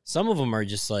sure. Some of them are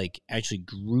just like actually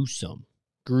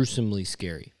gruesomely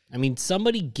scary. I mean,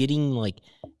 somebody getting like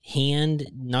hand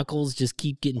knuckles just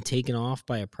keep getting taken off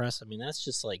by a press. I mean, that's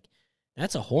just like,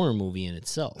 that's a horror movie in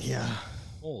itself. Yeah.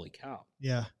 Holy cow.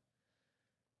 Yeah.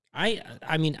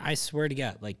 I mean, I swear to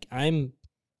God, like I'm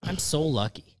so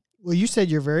lucky. Well, you said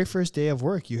your very first day of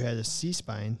work, you had a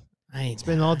C-spine. It's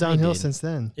been all downhill since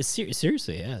then. It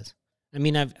seriously has. I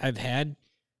mean, I've had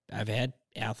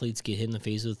athletes get hit in the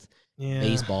face with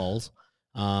baseballs,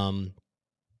 and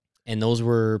those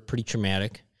were pretty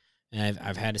traumatic. And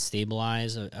I've had to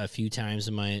stabilize a few times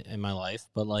in my life,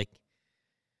 but like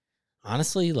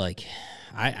honestly, like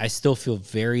I still feel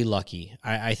very lucky.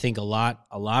 I think a lot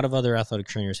of other athletic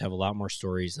trainers have a lot more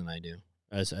stories than I do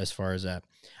as far as that.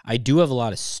 I do have a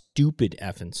lot of stupid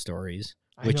effing stories.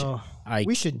 Which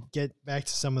we should get back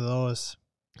to some of those.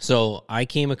 So I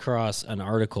came across an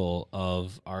article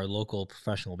of our local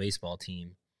professional baseball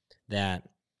team that,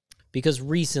 because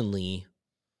recently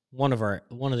one of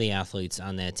the athletes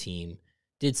on that team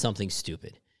did something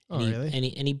stupid. Really?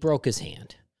 And he broke his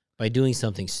hand by doing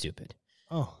something stupid.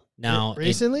 Oh, now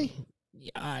recently?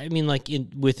 I mean, like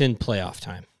within playoff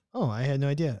time. Oh, I had no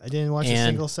idea. I didn't watch a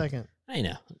single second. I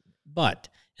know, but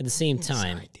at the same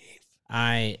time, Sorry, Dave.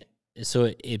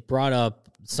 So it brought up,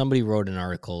 somebody wrote an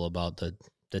article about the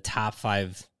top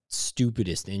 5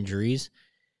 stupidest injuries,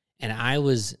 and I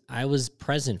was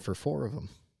present for 4 of them.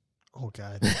 Oh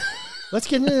God. Let's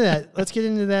get into that. Let's get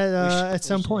into that at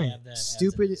some point.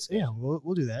 Stupid. Yeah,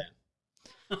 we'll do that.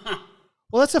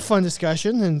 Well, that's a fun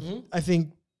discussion, and I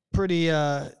think pretty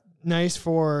nice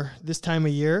for this time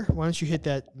of year. Why don't you hit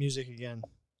that music again?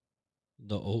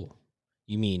 You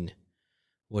mean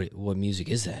what music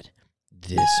is that?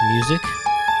 This music?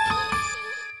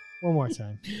 One more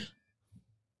time.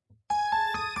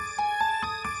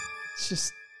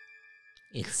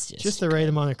 It's just the right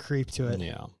amount of creep to it.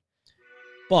 Yeah.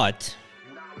 But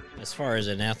as far as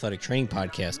an athletic training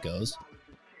podcast goes,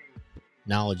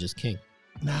 knowledge is king.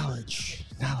 Knowledge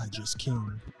is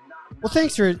king. Well,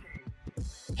 thanks for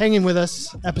hanging with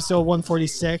us, episode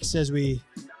 146, as we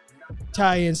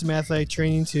tie in some athletic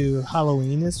training to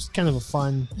Halloween. It's kind of a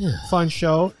fun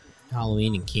show.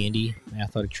 Halloween and candy,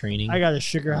 athletic training. I got a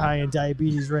sugar high and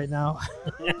diabetes right now.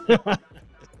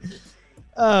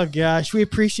 Oh, gosh. We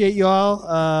appreciate you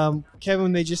all.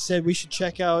 Kevin, they just said we should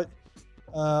check out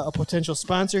a potential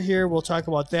sponsor here. We'll talk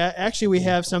about that. Actually, we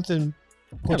have something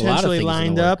potentially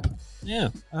lined up.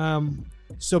 Yeah.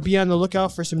 So be on the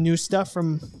lookout for some new stuff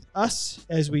from us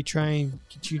as we try and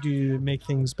continue to make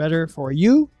things better for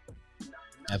you.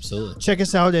 Absolutely. Check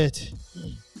us out at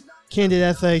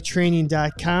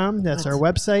candidathletictraining.com. That's our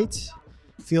website.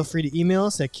 Feel free to email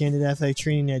us at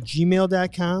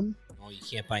candidathletictraining@gmail.com. Oh, you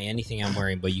can't buy anything I'm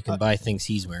wearing, but you can buy things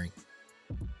he's wearing.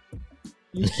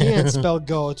 You can't spell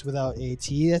goat without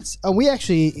AT. That's we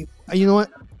actually, you know what?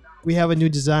 We have a new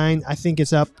design. I think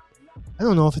it's up. I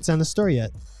don't know if it's on the store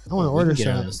yet. I want to order get it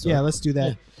on some. the store. Yeah, let's do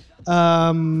that.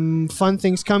 Fun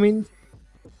things coming.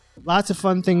 Lots of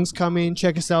fun things coming.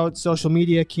 Check us out. Social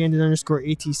media,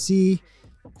 Candid_ATC.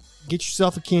 Get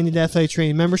yourself a Candid Athletic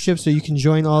Training membership so you can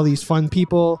join all these fun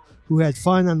people who had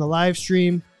fun on the live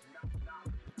stream.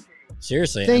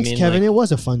 Seriously. Thanks, I mean, Kevin. It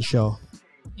was a fun show.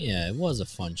 Yeah, it was a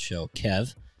fun show,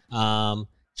 Kev.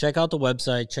 Check out the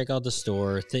website. Check out the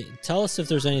store. Tell us if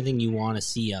there's anything you want to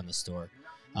see on the store.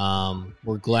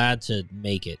 We're glad to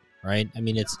make it. Right? I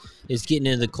mean, it's getting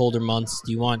into the colder months.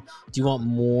 Do you want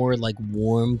more like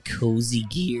warm, cozy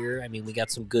gear? I mean, we got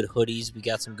some good hoodies. We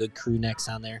got some good crew necks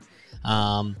on there.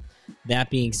 That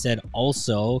being said,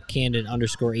 also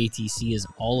Candid_ATC is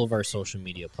all of our social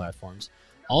media platforms.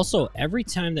 Also, every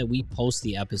time that we post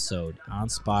the episode on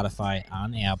Spotify,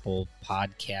 on Apple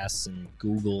Podcasts, and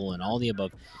Google, and all the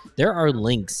above, there are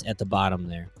links at the bottom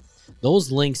there. Those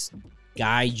links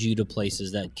guide you to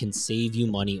places that can save you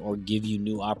money or give you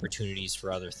new opportunities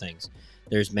for other things.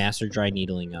 There's Master Dry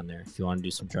Needling on there if you want to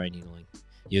do some dry needling.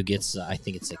 You'll get, I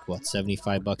think it's like, what,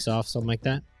 $75 off, something like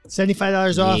that?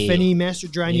 $75 off any Master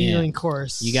Dry Needling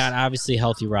course. You got obviously a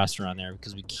healthy roster on there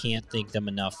because we can't thank them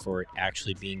enough for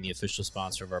actually being the official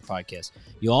sponsor of our podcast.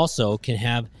 You also can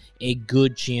have a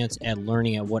good chance at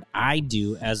learning at what I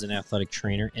do as an athletic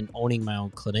trainer and owning my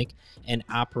own clinic and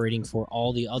operating for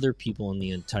all the other people in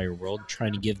the entire world,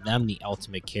 trying to give them the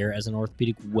ultimate care as an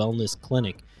orthopedic wellness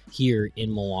clinic here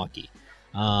in Milwaukee.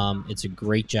 It's a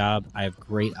great job. I have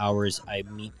great hours. I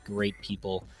meet great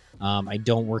people. I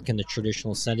don't work in the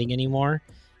traditional setting anymore,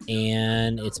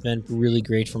 and it's been really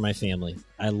great for my family.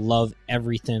 I love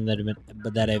everything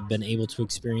that I've been able to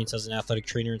experience as an athletic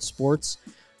trainer in sports,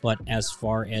 but as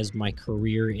far as my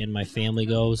career and my family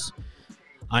goes,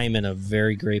 I am in a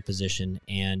very great position,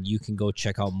 and you can go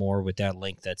check out more with that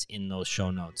link that's in those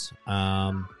show notes.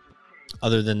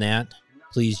 Other than that,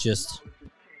 please just,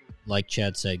 like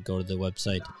Chad said, go to the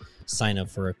website, sign up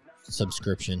for a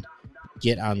subscription,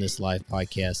 get on this live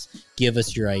podcast, give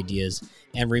us your ideas,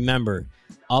 and remember,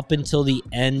 up until the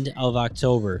end of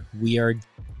October, we are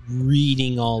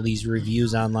reading all these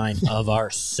reviews online of our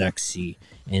sexy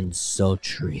and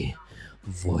sultry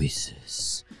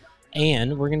voices.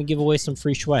 And we're going to give away some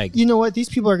free swag. You know what? These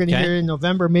people are going to hear it in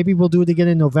November. Maybe we'll do it again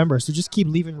in November. So just keep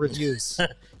leaving reviews.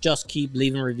 Just keep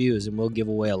leaving reviews, and we'll give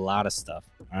away a lot of stuff.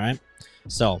 All right?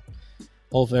 So,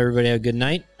 hope everybody have a good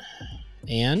night.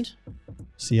 And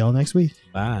see y'all next week.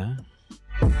 bye.